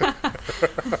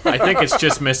I think it's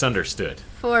just misunderstood.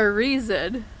 For a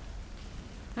reason.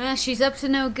 She's up to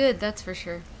no good, that's for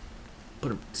sure.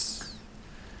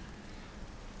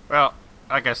 Well,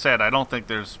 like I said, I don't think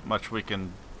there's much we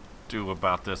can do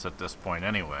about this at this point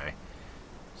anyway.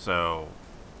 So,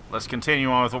 let's continue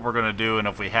on with what we're going to do, and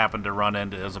if we happen to run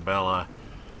into Isabella,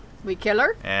 We kill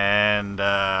her? and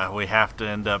we have to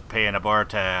end up paying a bar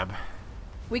tab,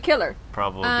 We kill her.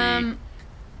 probably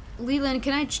Leland,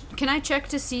 can I check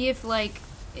to see if, like,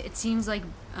 it seems like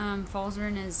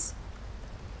Falzarin is,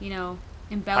 you know,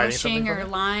 embellishing something or from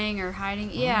it? lying or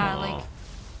hiding? Yeah, like,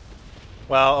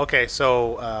 Well, okay,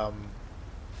 so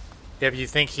if you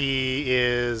think he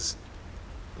is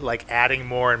like adding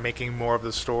more and making more of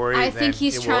the story, I then think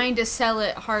he's it will- trying to sell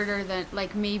it harder than,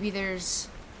 like, maybe there's...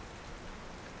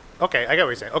 Okay, I get what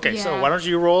you're saying. Okay, so Yeah. why don't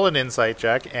you roll an insight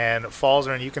check, and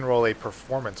Falzarin, you can roll a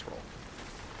performance roll.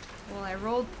 Well, I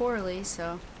rolled poorly,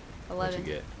 so What'd 11. you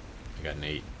get? I got an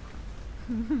 8.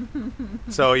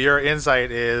 So your insight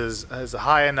is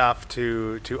high enough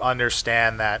to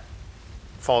understand that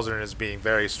Falzarin is being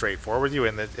very straightforward with you,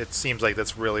 and that it seems like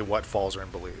that's really what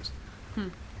Falzarin believes.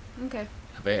 Okay.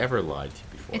 Have I ever lied to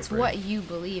you before? It's Bryn? what you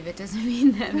believe. It doesn't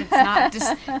mean that it's not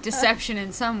deception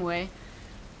in some way.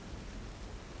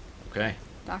 Okay.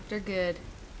 Dr. Good.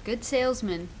 Good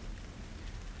salesman.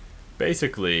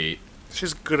 Basically,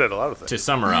 She's good at a lot of things. to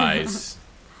summarize,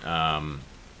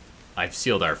 I've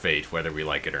sealed our fate, whether we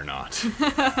like it or not.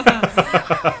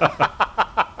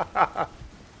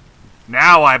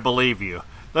 now I believe you.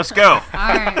 Let's go. All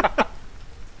right.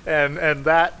 And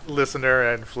that, listener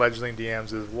and fledgling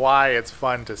DMs, is why it's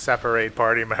fun to separate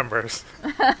party members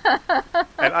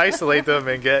and isolate them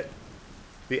and get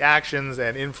the actions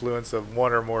and influence of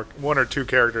one or two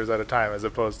characters at a time, as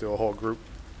opposed to a whole group.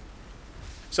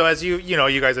 So as you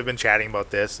guys have been chatting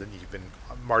about this, and you've been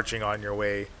marching on your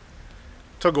way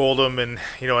to Goldham, and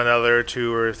another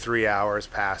 2 or 3 hours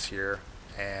pass here,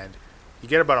 and you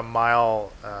get about a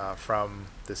mile from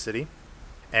the city.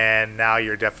 And now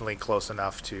you're definitely close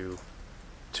enough to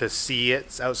see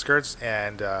its outskirts.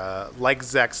 And like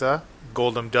Zexa,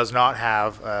 Goldham does not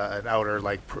have an outer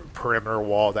perimeter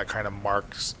wall that kind of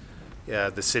marks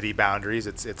the city boundaries.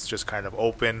 It's just kind of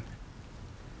open.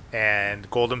 And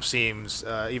Goldham seems,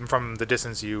 even from the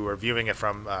distance you are viewing it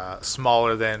from,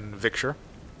 smaller than Victor,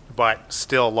 but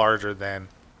still larger than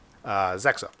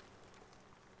Zexa.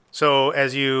 So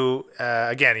as you,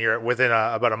 again, you're within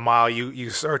about a mile, you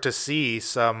start to see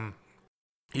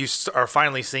you are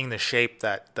finally seeing the shape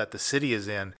that the city is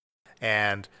in.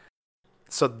 And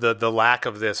so the lack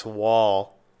of this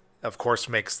wall, of course,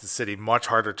 makes the city much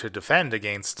harder to defend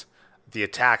against the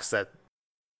attacks that...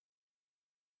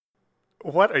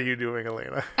 What are you doing,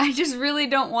 Elena? I just really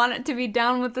don't want it to be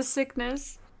down with the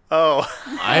sickness. Oh.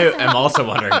 I am also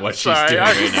wondering what she's doing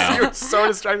right now. You're so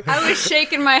distracted. I was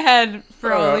shaking my head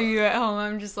for all of you at home.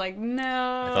 I'm just like, no.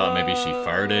 I thought maybe she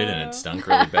farted and it stunk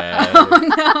really bad.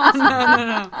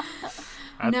 No.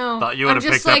 No. thought you would I'm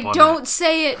have just picked like, up on don't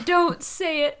say it. Don't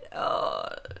say it. Oh.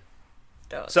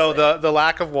 Don't So say the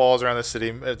lack of walls around the city,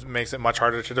 it makes it much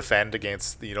harder to defend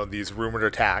against these rumored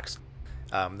attacks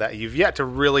that you've yet to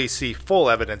really see full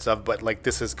evidence of. But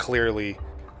this is clearly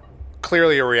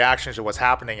a reaction to what's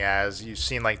happening, as you've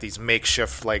seen these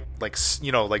makeshift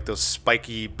those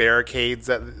spiky barricades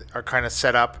that are kind of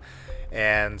set up,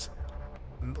 and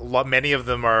many of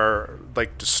them are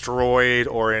destroyed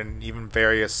or in even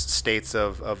various states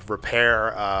of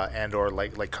repair and or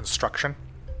construction.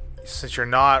 Since you're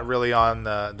not really on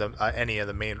the any of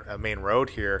the main road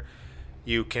here,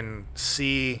 you can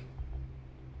see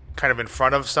kind of in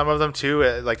front of some of them too,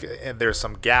 and there's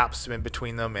some gaps in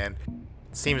between them, and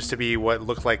seems to be what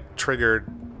look like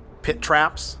triggered pit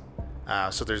traps.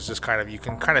 So there's just you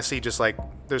can kind of see just like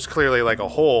there's clearly like a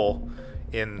hole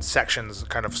in sections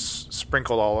kind of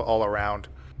sprinkled all around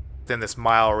within this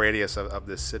mile radius of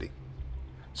this city.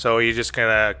 So you're just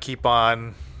gonna keep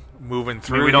on moving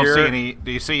through. We don't here. see any.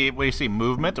 Do you see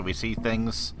movement? Do we see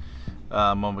things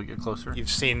when we get closer? You've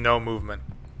seen no movement.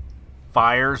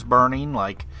 Fires burning,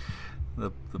 like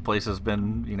the place has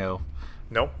been,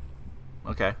 Nope.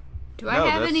 Okay. Do I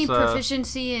have any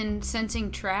proficiency in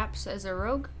sensing traps as a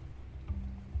rogue?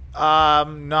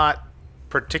 Not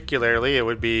particularly. It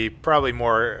would be probably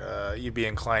more. You'd be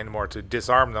inclined more to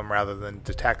disarm them rather than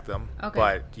detect them. Okay.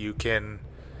 But you can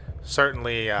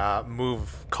certainly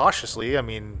move cautiously. I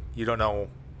mean, you don't know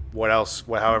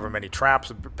however many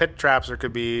traps, pit traps there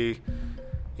could be.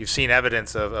 You've seen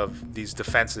evidence of these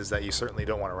defenses that you certainly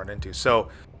don't want to run into. So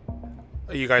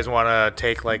you guys want to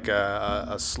take like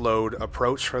a slowed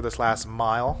approach for this last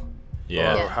mile?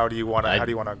 Yeah. Or how do you want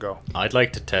to go? I'd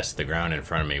like to test the ground in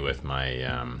front of me with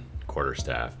my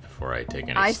quarterstaff before I take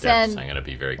any I steps. send- I'm going to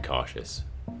be very cautious.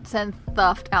 Send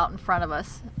Thuft out in front of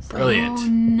us. So Brilliant. Oh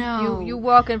no. You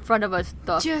walk in front of us,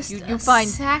 Thuft. Just You a find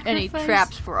any sacrifice?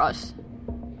 traps for us.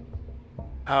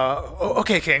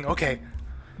 Okay, King. Okay.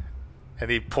 And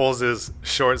he pulls his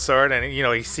short sword, and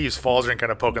he sees Falzern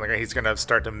kind of poking the ground. He's gonna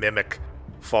start to mimic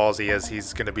Falsey as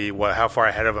he's gonna be how far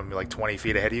ahead of him? Like 20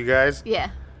 feet ahead of you guys?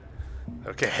 Yeah.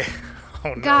 Okay.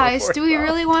 Oh, no. Guys, do we Poor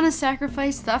really want to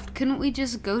sacrifice Theft? Couldn't we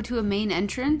just go to a main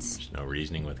entrance? There's no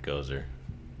reasoning with Gozer.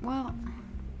 Well,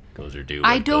 Gozer do.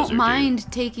 I what don't Gozer do.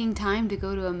 mind taking time to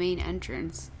go to a main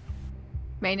entrance.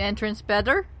 Main entrance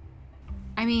better?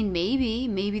 I mean,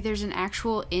 maybe there's an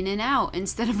actual in and out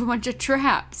instead of a bunch of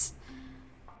traps.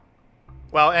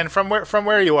 Well, and from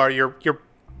where you are, you're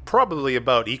probably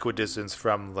about equidistance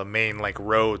from the main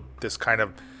road. This kind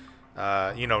of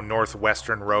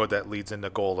northwestern road that leads into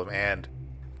Goldham, and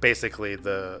basically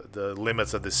the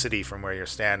limits of the city from where you're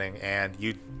standing. And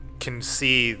you can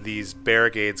see these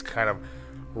barricades kind of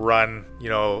run,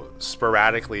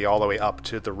 sporadically all the way up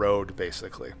to the road,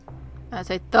 basically. I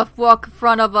say Thuft walk in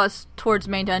front of us towards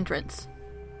main entrance.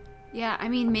 Yeah, I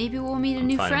mean, maybe we'll meet a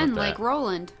new fine friend with like that.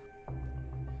 Roland.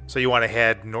 So you want to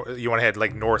head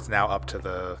north now up to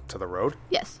the road.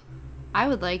 Yes. I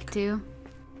would like to.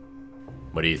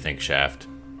 What do you think, Shaft?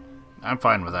 I'm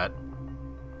fine with that.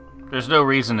 There's no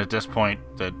reason at this point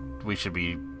that we should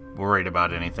be worried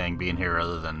about anything being here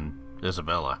other than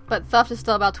Isabella. But Thuft is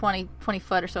still about 20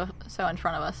 foot or so in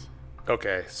front of us.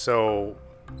 Okay, so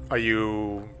are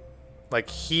you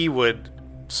he would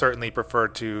certainly prefer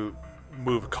to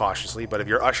move cautiously, but if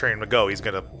you're ushering him to go, he's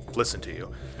going to listen to you,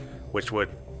 which would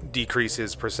decrease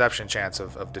his perception chance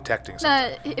of detecting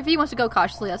something. If he wants to go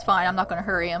cautiously, that's fine. I'm not going to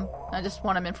hurry him. I just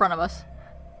want him in front of us.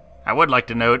 I would like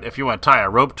to note, if you want to tie a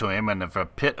rope to him and if a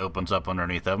pit opens up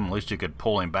underneath of him, at least you could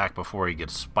pull him back before he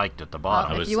gets spiked at the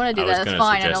bottom. If you want to do I was that, that's gonna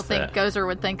fine. I don't suggest think Gozer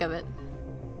would think of it.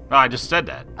 Oh, I just said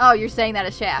that. Oh, you're saying that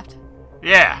as Shaft.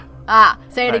 Yeah.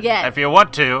 Say it again. If you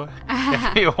want to,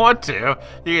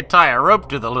 you can tie a rope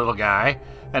to the little guy,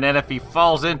 and then if he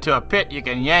falls into a pit, you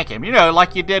can yank him.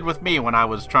 Like you did with me when I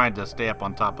was trying to stay up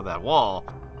on top of that wall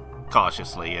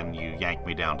cautiously, and you yanked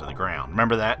me down to the ground.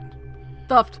 Remember that?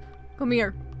 Thuft, come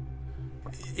here.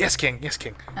 Yes, King. Yes,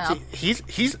 King. Oh. See,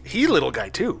 he's a little guy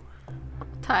too.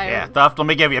 Tie Yeah, Thuft, let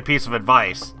me give you a piece of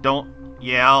advice. Don't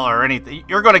yell or anything.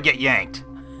 You're going to get yanked.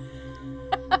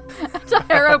 tie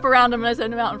a rope around him and I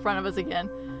send him out in front of us again.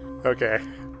 Okay.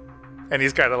 And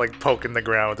he's kind of poking the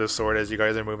ground with his sword as you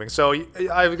guys are moving. So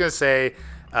I was gonna say,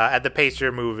 at the pace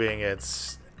you're moving,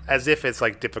 it's as if it's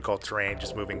difficult terrain,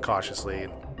 just moving cautiously.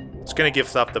 It's gonna give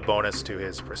Thup the bonus to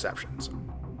his perceptions.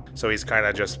 So he's kind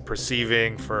of just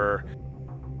perceiving for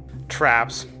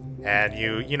traps, and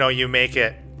you make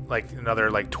it another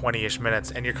 20-ish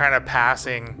minutes, and you're kind of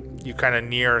passing. You kind of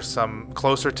near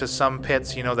closer to some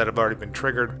pits, that have already been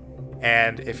triggered,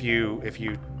 and if you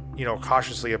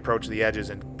cautiously approach the edges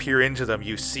and peer into them,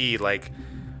 you see wildlife,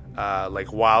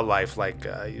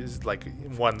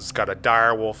 one's got a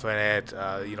dire wolf in it,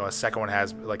 a second one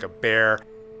has a bear.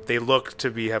 They look to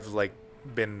have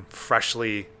been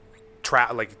freshly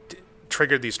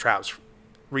triggered these traps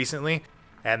recently,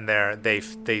 and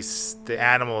the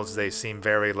animals, they seem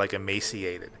very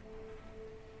emaciated.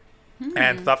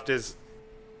 And Thuft is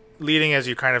leading as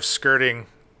you kind of skirting.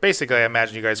 Basically, I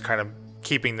imagine you guys kind of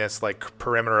keeping this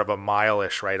perimeter of a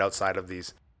mile-ish right outside of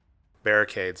these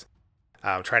barricades,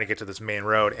 trying to get to this main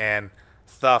road. And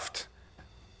Thuft,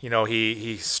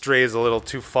 he strays a little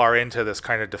too far into this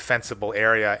kind of defensible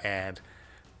area and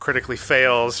critically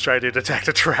fails trying to detect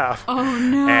a trap. Oh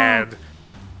no. And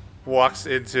walks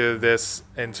into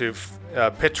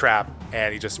pit trap,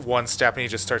 and he just one step and he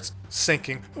just starts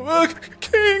sinking.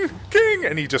 King,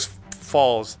 and he just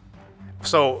falls.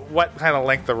 So what kind of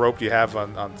length of rope do you have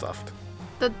on Thuft?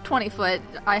 The 20 foot.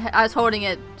 I was holding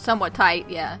it somewhat tight,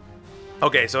 yeah.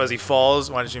 Okay, so as he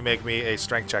falls, why don't you make me a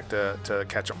strength check to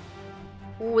catch him?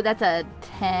 Ooh, that's a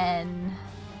 10.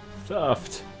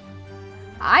 Thuft.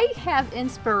 I have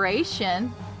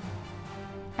inspiration.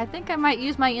 I think I might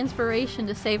use my inspiration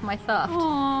to save my Thuft.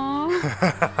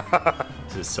 Aww.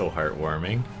 This is so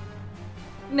heartwarming.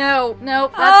 No,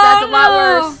 that's a lot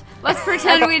worse. Let's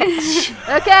pretend we didn't.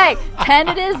 Okay, 10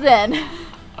 it is then.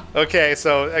 Okay,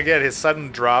 so again, his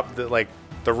sudden drop, the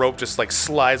rope just like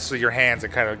slides through your hands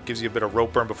and kind of gives you a bit of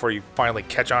rope burn before you finally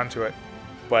catch onto it.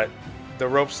 But the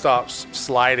rope stops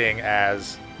sliding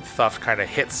as Thuft kind of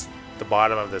hits the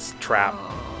bottom of this trap.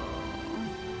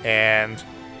 And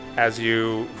as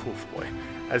you,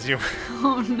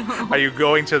 Oh no.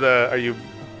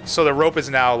 So the rope is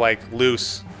now like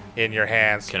loose in your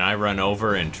hands. Can I run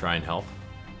over and try and help?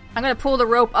 I'm gonna pull the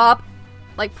rope up,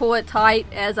 like pull it tight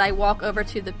as I walk over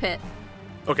to the pit.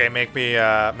 Okay, make me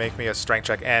a strength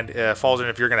check. And Falzern,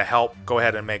 if you're gonna help, go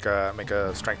ahead and make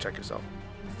a strength check yourself.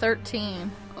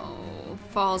 13. Oh,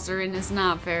 Falzarin is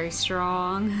not very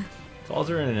strong.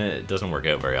 Falzer and it doesn't work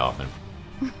out very often.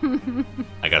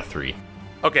 I got a 3.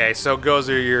 Okay, so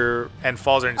Gozer, and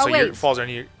Falzern. Oh, so wait.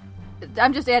 Falzern,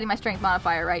 I'm just adding my strength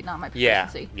modifier, right? Not my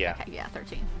proficiency. Yeah. Okay, yeah,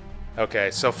 13.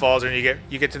 Okay, so Falzern,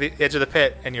 you get to the edge of the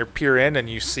pit and you peer in and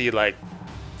you see like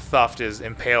Thuft is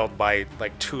impaled by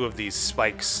like 2 of these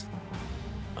spikes.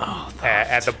 Oh,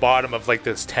 At the bottom of like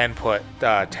this 10 foot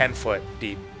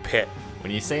deep pit.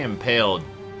 When you say impaled,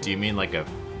 do you mean like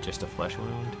just a flesh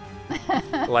wound?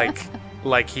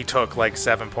 like he took like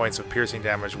 7 points of piercing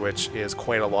damage, which is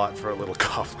quite a lot for a little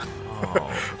goblin.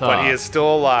 Oh, But he is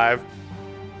still alive.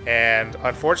 And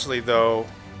unfortunately, though,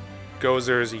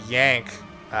 Gozer's yank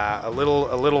a little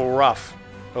rough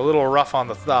on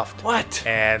the Thuft. What?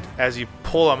 And as you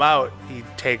pull him out, he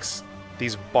takes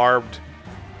these barbed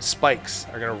spikes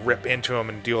are gonna rip into him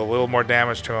and deal a little more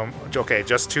damage to him. Okay,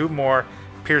 just 2 more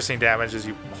piercing damage as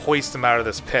you hoist him out of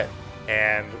this pit.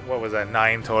 And what was that?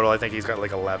 9 total. I think he's got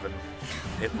like 11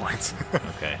 hit points.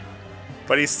 Okay.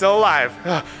 But he's still alive.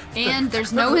 And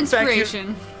there's no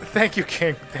inspiration. Thank you,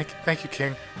 King. Thank you,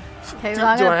 King. Okay, Do well,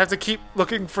 I'm I gonna- have to keep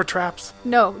looking for traps?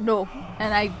 No.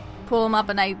 And I pull him up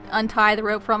and I untie the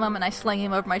rope from him and I sling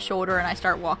him over my shoulder and I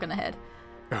start walking ahead.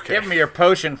 Okay. Give me your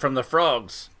potion from the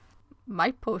frogs.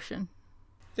 My potion.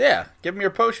 Yeah, give him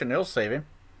your potion. It'll save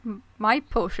him. My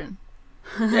potion.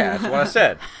 Yeah, that's what I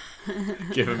said.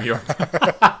 Give him your.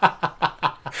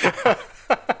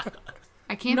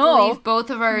 I can't No, believe both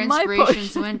of our my inspirations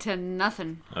potion. went to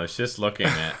nothing. I was just looking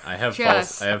at. I have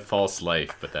Just- false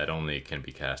life, but that only can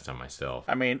be cast on myself.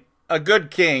 I mean, a good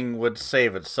king would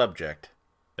save its subject.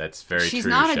 That's very She's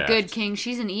true. not a Shaft. good king.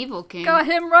 She's an evil king. Got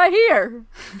him right here.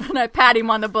 And I pat him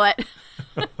on the butt.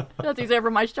 As he's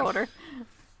over my shoulder.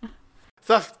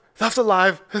 Thuft's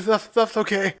alive. Thuft's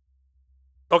okay.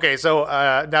 Okay, so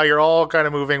now you're all kind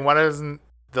of moving. One isn't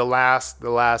the last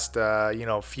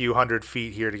few hundred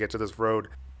feet here to get to this road.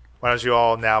 Why don't you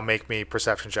all now make me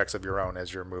perception checks of your own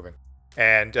as you're moving?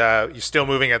 And you're still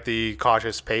moving at the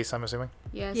cautious pace, I'm assuming?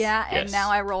 Yes. Yeah, and Yes.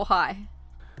 now I roll high.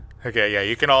 Okay, yeah,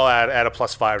 you can all add a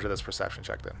 +5 to this perception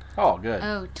check then. Oh, good.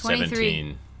 Oh, 23.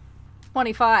 17.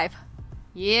 25.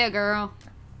 Yeah, girl.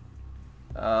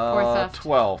 Or theft.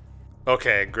 12.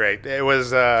 Okay, great. It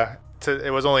was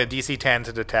only a DC 10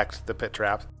 to detect the pit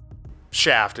trap.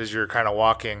 Shaft, as you're kind of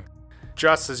walking,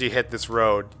 just as you hit this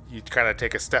road, you kind of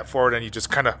take a step forward and you just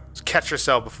kind of catch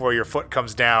yourself before your foot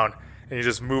comes down, and you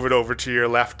just move it over to your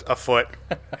left a foot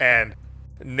and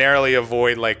narrowly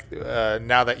avoid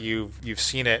now that you've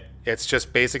seen it, it's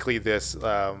just basically this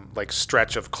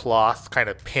stretch of cloth kind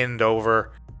of pinned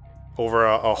over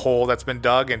a hole that's been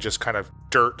dug and just kind of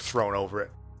dirt thrown over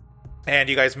it. And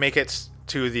you guys make it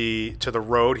to the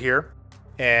road here,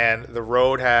 and the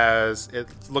road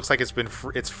looks like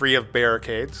it's free of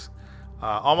barricades,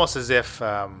 almost as if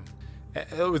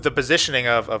the positioning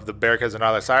of the barricades on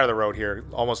either side of the road here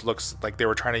almost looks like they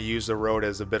were trying to use the road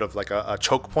as a bit of like a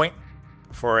choke point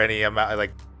for any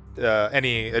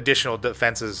additional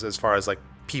defenses as far as like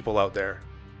people out there.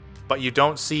 But you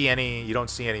don't see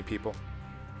any people.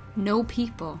 No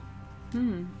people.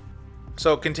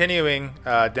 So continuing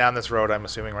down this road, I'm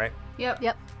assuming, right?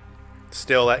 Yep.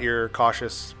 Still at your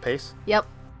cautious pace? Yep.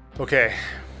 Okay,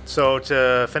 so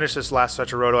to finish this last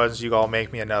stretch of road, why don't you all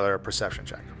make me another perception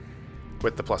check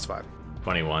with the +5.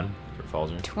 21 for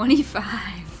Falzer.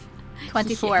 25.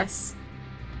 24. Yes.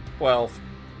 12.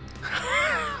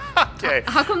 Okay.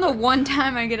 How come the one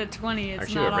time I get a 20, it's Aren't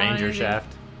you not a on ranger, anything?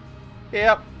 Shaft?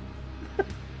 Yep.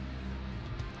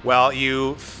 Well,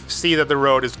 you see that the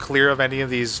road is clear of any of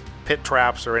these pit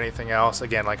traps or anything else.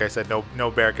 Again, like I said,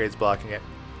 no barricades blocking it.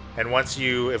 And once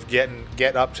you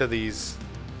get up to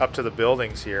the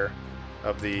buildings here,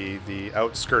 of the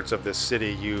outskirts of this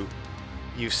city,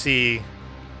 you see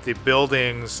the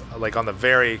buildings like on the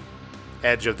very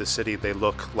edge of the city. They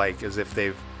look like as if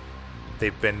they've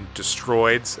been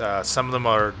destroyed. Some of them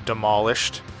are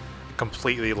demolished,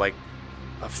 completely like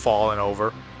fallen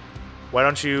over. Why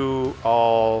don't you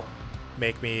all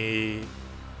make me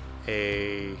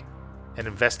an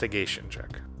investigation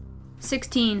check?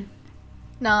 16.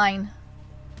 9.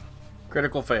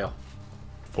 Critical fail.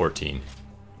 14.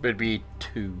 Would be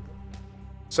 2.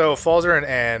 So, Falzer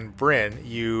and Bryn,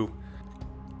 you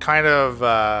kind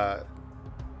of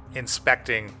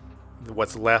inspecting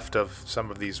what's left of some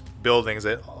of these buildings.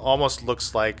 It almost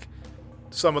looks like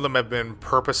some of them have been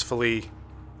purposefully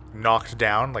knocked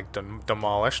down, like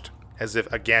demolished, as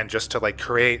if, again, just to like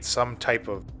create some type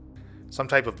of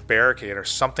barricade or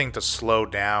something to slow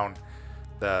down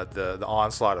the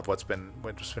onslaught of what's been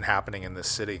happening in this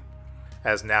city.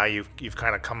 As now you've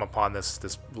kind of come upon this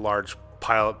large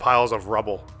piles of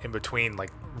rubble in between like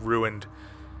ruined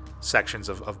sections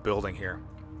of building here.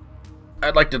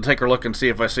 I'd like to take a look and see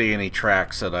if I see any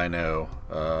tracks that I know.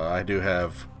 I do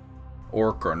have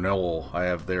Orc or Knoll. I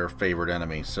have their favorite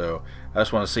enemy, so I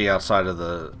just want to see outside of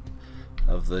the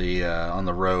on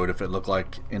the road if it looked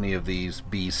like any of these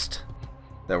beasts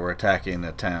that were attacking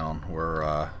the town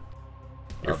were.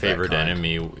 Your favorite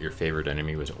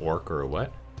enemy was Orc or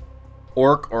what?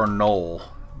 Orc or Knoll,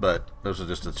 but those are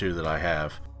just the two that I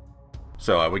have.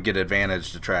 So I would get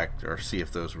advantage to track or see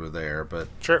if those were there, but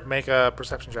Sure, make a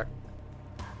perception check.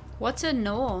 What's a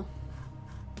knoll?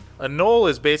 A knoll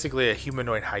is basically a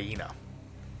humanoid hyena.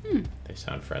 They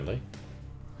sound friendly.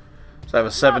 so I have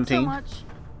a 17. Not so much.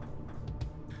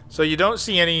 So you don't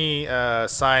see any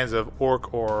signs of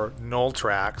orc or knoll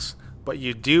tracks, but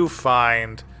you do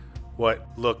find what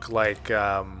look like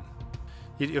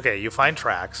you find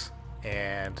tracks,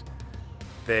 and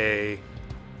they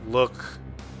look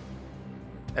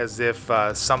as if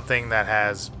something that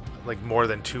has like more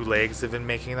than 2 legs have been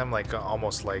making them, like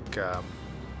almost like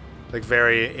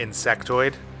very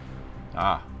insectoid,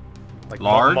 like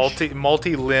Large?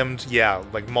 multi-limbed,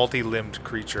 like multi-limbed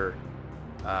creature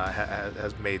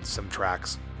has made some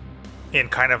tracks in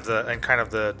kind of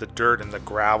the dirt and the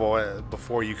gravel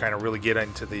before you kind of really get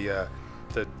into the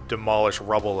demolished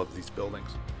rubble of these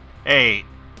buildings. Hey,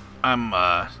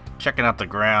 I'm checking out the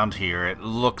ground here. It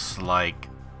looks like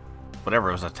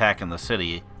whatever was attacking the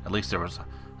city, at least there was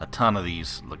a ton of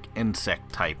these like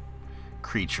insect type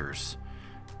creatures,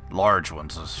 large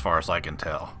ones as far as I can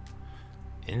tell.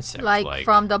 Insect Like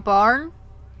from the barn?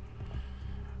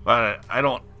 But I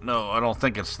don't know. I don't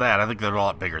think it's that. I think they're a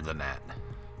lot bigger than that.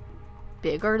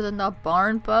 Bigger than the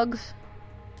barn bugs?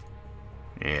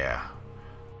 Yeah.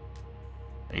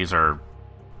 These are,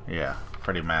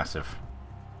 pretty massive.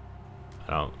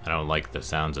 I don't like the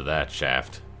sounds of that,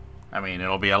 Shaft. I mean,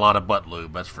 it'll be a lot of butt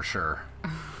lube, that's for sure.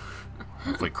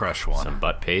 If we crush one. Some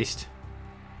butt paste.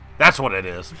 That's what it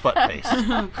is, butt paste.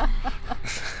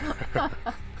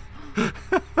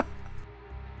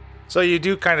 So you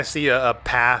do kind of see a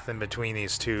path in between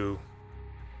these two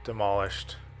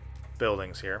demolished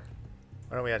buildings here.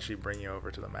 Why don't we actually bring you over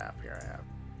to the map here I have?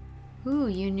 Ooh,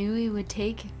 you knew he would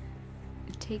take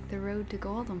the road to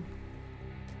Goldham.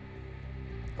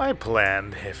 I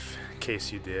planned, in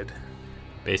case you did.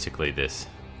 Basically, this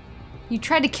You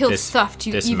tried to kill stuff,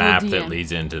 you this evil map DM. that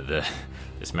leads into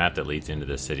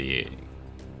the city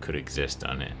could exist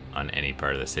on any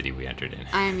part of the city we entered in.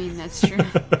 I mean, that's true.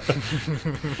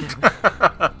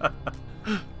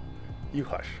 You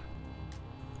hush.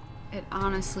 It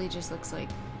honestly just looks like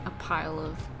a pile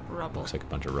of rubble. Looks like a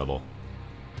bunch of rubble.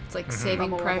 It's like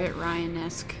Saving Private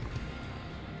Ryan-esque.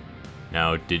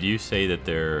 Now, did you say that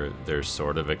there's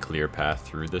sort of a clear path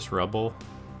through this rubble?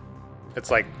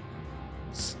 It's like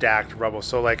stacked rubble,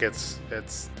 so like it's a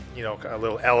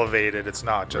little elevated. It's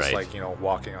not just Right. like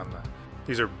walking on the.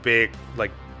 These are big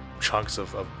like chunks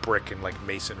of brick and like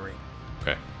masonry.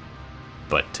 Okay.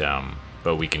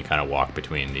 But we can kind of walk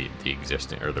between the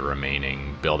existing or the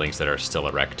remaining buildings that are still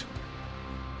erect.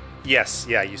 Yes,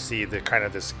 yeah, you see the kind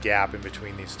of this gap in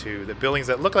between these two. The buildings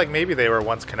that look like maybe they were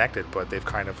once connected, but they've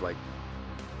kind of like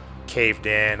caved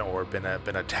in or been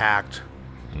attacked.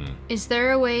 Is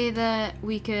there a way that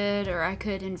we could, or I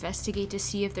could investigate to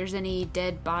see if there's any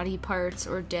dead body parts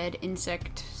or dead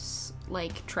insects,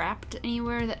 like, trapped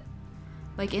anywhere that,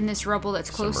 like, in this rubble that's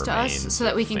Some close to us, remains so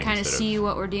that we of can things kind of that have- see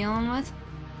what we're dealing with?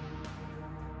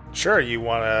 Sure, you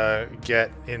want to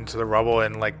get into the rubble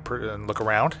and and look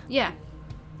around? Yeah,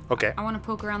 Okay. I want to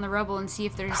poke around the rubble and see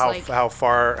if there's How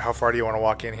far do you want to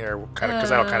walk in here? Kind of, because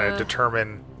that'll kind of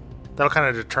determine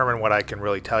what I can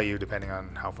really tell you depending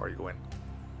on how far you go in.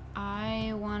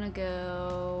 I want to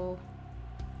go.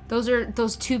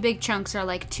 Those two big chunks are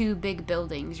like two big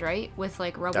buildings, right? With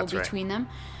like rubble That's right. between them.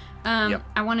 Yep.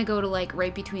 I want to go to like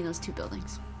right between those two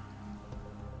buildings.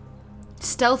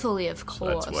 Stealthily, of So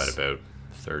course. that's what, about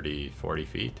 30, 40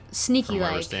 feet Sneaky from where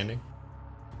we're like. standing?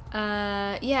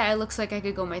 Yeah, it looks like I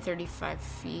could go my 35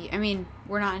 feet. I mean,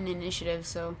 we're not in initiative,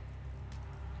 so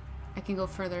I can go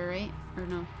further, right? Or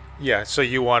no? Yeah, so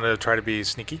you want to try to be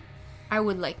sneaky? I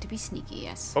would like to be sneaky,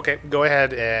 yes. Okay, go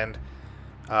ahead and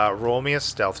roll me a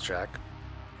stealth check.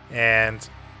 And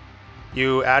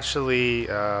you actually...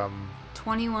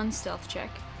 21 stealth check.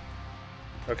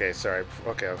 Okay, sorry.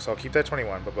 Okay, so I'll keep that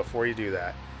 21, but before you do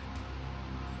that,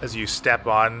 as you step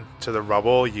on to the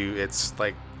rubble, it's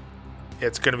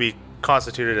going to be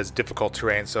constituted as difficult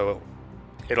terrain, so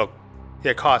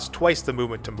it costs twice the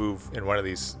movement to move in one of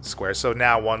these squares. So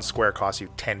now one square costs you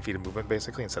 10 feet of movement,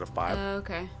 basically, instead of 5.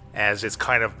 Okay. As it's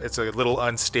a little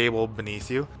unstable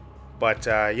beneath you. But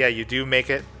yeah, you do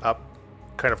make it up,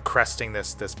 kind of cresting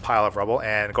this pile of rubble,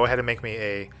 and go ahead and make me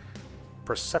a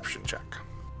perception check.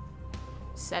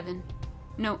 7.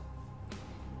 No.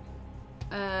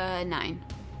 9.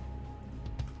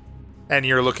 And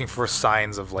you're looking for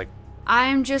signs of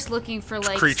I'm just looking for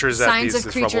like creatures that signs this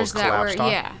of rubble creatures has that were collapsed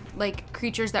on? yeah, like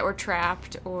creatures that were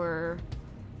trapped or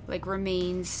like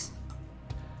remains.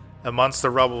 amongst the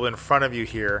rubble in front of you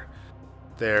here.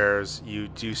 You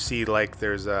do see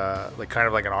there's a kind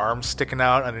of like an arm sticking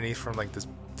out underneath from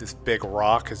this big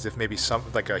rock, as if maybe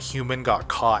a human got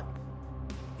caught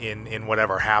in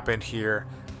whatever happened here.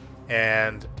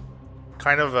 And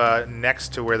kind of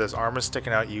next to where this arm is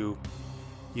sticking out, you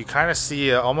kind of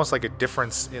see almost like a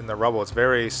difference in the rubble. It's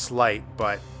very slight,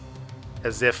 but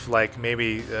as if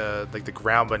maybe the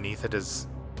ground beneath it is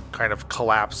kind of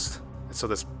collapsed. So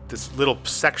this little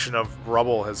section of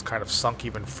rubble has kind of sunk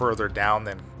even further down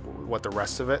than what the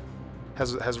rest of it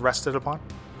has rested upon.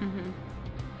 Mm-hmm.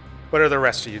 What are the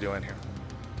rest of you doing here?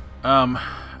 I'm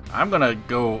gonna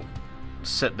go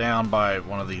sit down by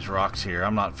one of these rocks here.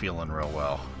 I'm not feeling real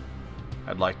well.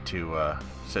 I'd like to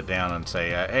sit down and say,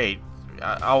 hey,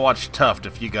 I'll watch Tuft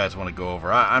if you guys want to go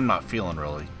over. I'm not feeling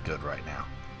really good right now.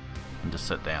 And just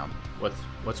sit down.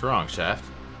 What's wrong, Shaft?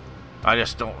 I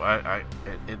just don't. I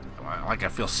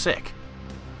feel sick.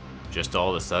 Just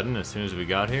all of a sudden, as soon as we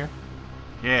got here?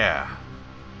 Yeah.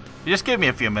 You just give me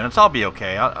a few minutes. I'll be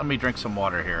okay. Let me drink some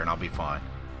water here, and I'll be fine.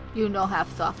 You don't have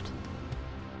Thuft.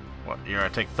 What? You're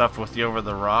gonna take Thuft with you over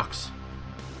the rocks?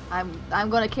 I'm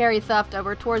gonna carry Thuft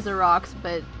over towards the rocks,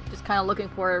 but just kind of looking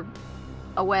for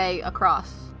a way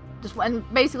across.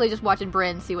 Basically just watching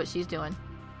Bryn see what she's doing.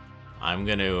 I'm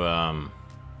gonna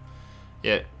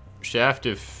yeah, Shaft,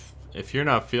 if you're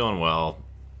not feeling well,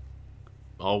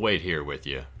 I'll wait here with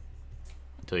you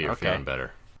until you're feeling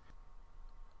better.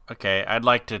 Okay, I'd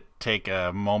like to take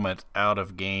a moment out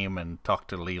of game and talk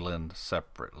to Leland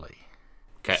separately.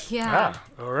 Okay. Yeah.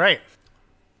 All right.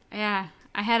 Yeah.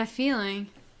 I had a feeling.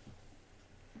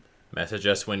 Message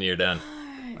us when you're done.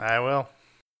 I will.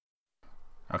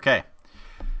 Okay.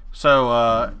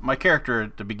 So my character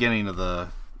at the beginning of the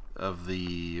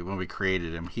when we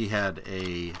created him, he had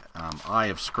a Eye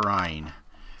of Scrying,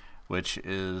 which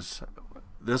is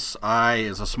this eye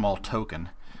is a small token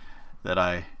that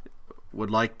I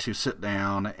would like to sit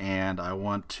down and I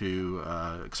want to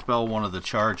expel one of the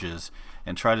charges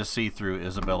and try to see through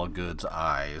Isabella Good's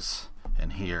eyes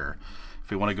and hear. If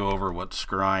we want to go over what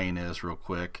scrying is real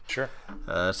quick. Sure.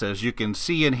 It says you can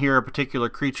see and hear a particular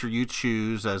creature you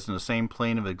choose as in the same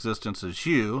plane of existence as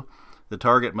you. The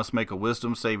target must make a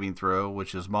wisdom saving throw,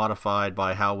 which is modified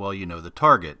by how well you know the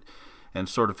target and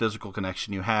sort of physical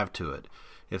connection you have to it.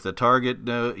 If the target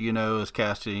is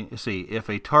casting, if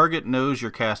a target knows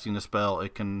you're casting a spell,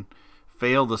 it can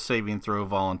fail the saving throw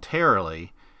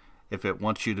voluntarily if it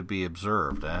wants you to be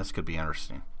observed. This could be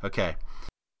interesting. Okay.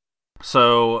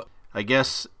 So I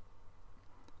guess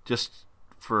just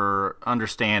for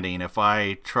understanding, if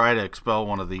I try to expel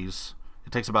one of these,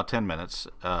 it takes about 10 minutes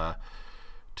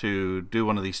to do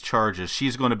one of these charges.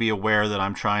 She's going to be aware that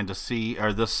I'm trying to see,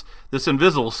 or this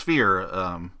invisible sphere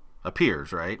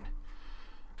appears, right?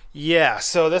 Yeah,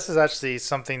 so this is actually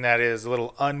something that is a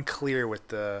little unclear with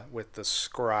the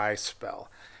scry spell,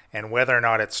 and whether or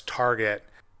not its target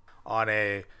on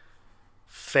a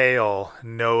fail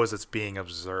knows it's being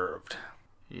observed.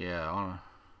 Yeah.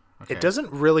 Okay. It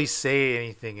doesn't really say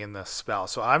anything in the spell,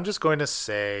 so I'm just going to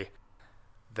say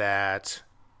that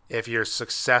If you're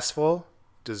successful,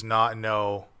 does not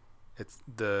know, it's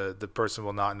the person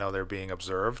will not know they're being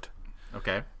observed.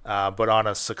 Okay. But on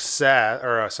a success,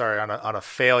 or on a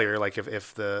failure, like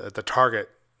if the target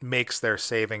makes their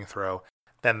saving throw,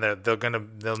 then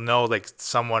they'll know like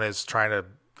someone is trying to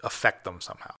affect them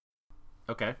somehow.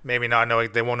 Okay. Maybe not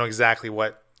knowing, they won't know exactly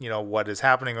what is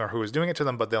happening or who is doing it to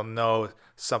them, but they'll know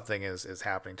something is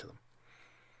happening to them.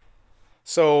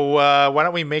 So why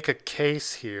don't we make a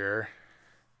case here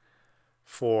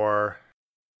for?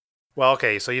 Well,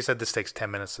 okay. So you said this takes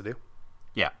 10 minutes to do.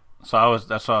 Yeah. So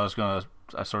that's what I was gonna.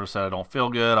 I sort of said I don't feel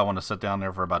good. I want to sit down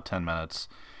there for about 10 minutes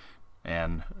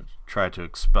and try to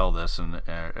expel this and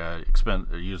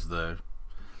use the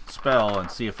spell and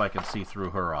see if I can see through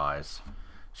her eyes.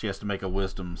 She has to make a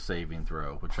wisdom saving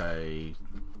throw, which I'm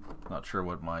not sure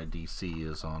what my DC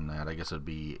is on that. I guess it'd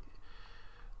be.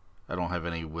 I don't have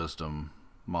any wisdom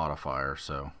modifier,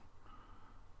 so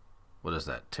what is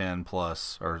that? 10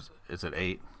 plus, or is it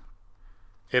 8?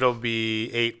 It'll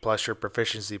be 8 plus your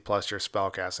proficiency plus your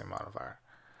spellcasting modifier.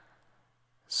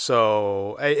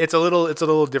 So it's a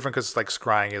little different because like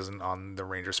scrying isn't on the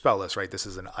ranger spell list, right? This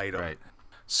is an item. Right.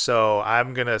 So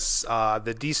I'm gonna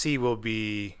the DC will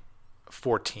be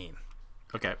 14.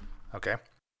 Okay. Okay.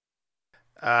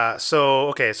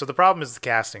 So the problem is the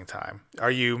casting time.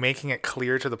 Are you making it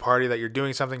clear to the party that you're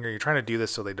doing something, or you're trying to do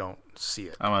this so they don't see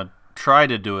it? I'm gonna try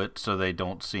to do it so they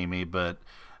don't see me, but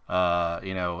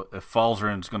if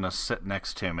Falzarin's gonna sit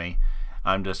next to me,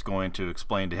 I'm just going to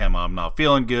explain to him I'm not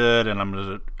feeling good,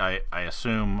 and I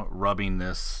assume rubbing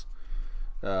this.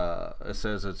 It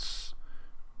says it's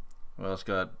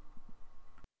got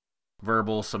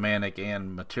verbal, semantic,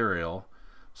 and material.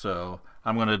 So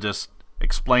I'm gonna just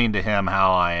explain to him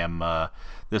how I am.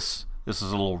 This is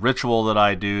a little ritual that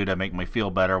I do to make me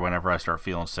feel better whenever I start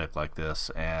feeling sick like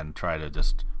this, and try to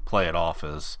just play it off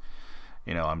as,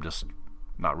 I'm just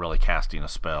not really casting a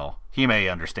spell. He may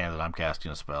understand that I'm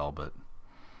casting a spell, but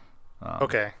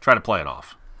okay. Try to play it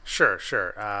off. Sure.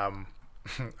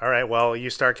 All right. Well, you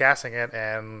start casting it,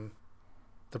 and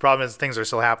the problem is things are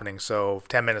still happening. So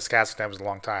 10 minutes casting time is a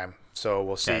long time. So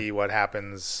we'll see what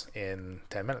happens in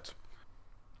 10 minutes.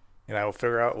 And I will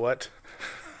figure out what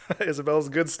Isabel's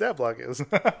good stat block is.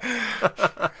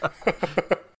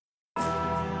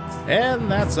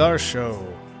 And that's our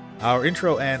show. Our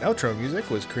intro and outro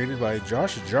music was created by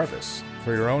Josh Jarvis.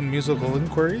 For your own musical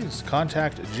inquiries,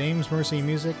 contact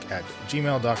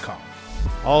jamesmercymusic@gmail.com.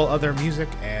 All other music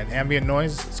and ambient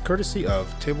noise is courtesy of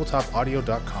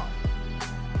tabletopaudio.com.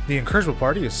 The Incursible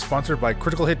Party is sponsored by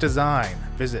Critical Hit Design.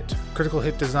 Visit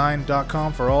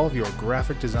criticalhitdesign.com for all of your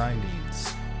graphic design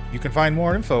needs. You can find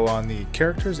more info on the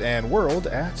characters and world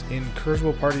at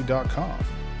incursibleparty.com.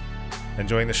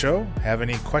 Enjoying the show? Have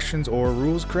any questions or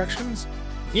rules corrections?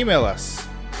 Email us,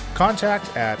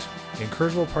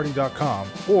 contact@incursibleparty.com,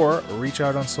 or reach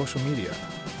out on social media.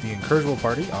 The Incursible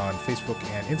Party on Facebook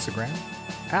and Instagram,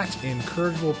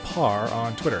 @IncursiblePar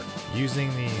on Twitter,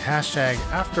 using the hashtag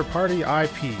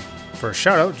AfterPartyIP for a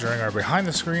shout out during our behind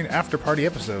the screen after party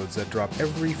episodes that drop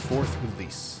every 4th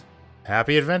release.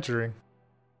 Happy adventuring!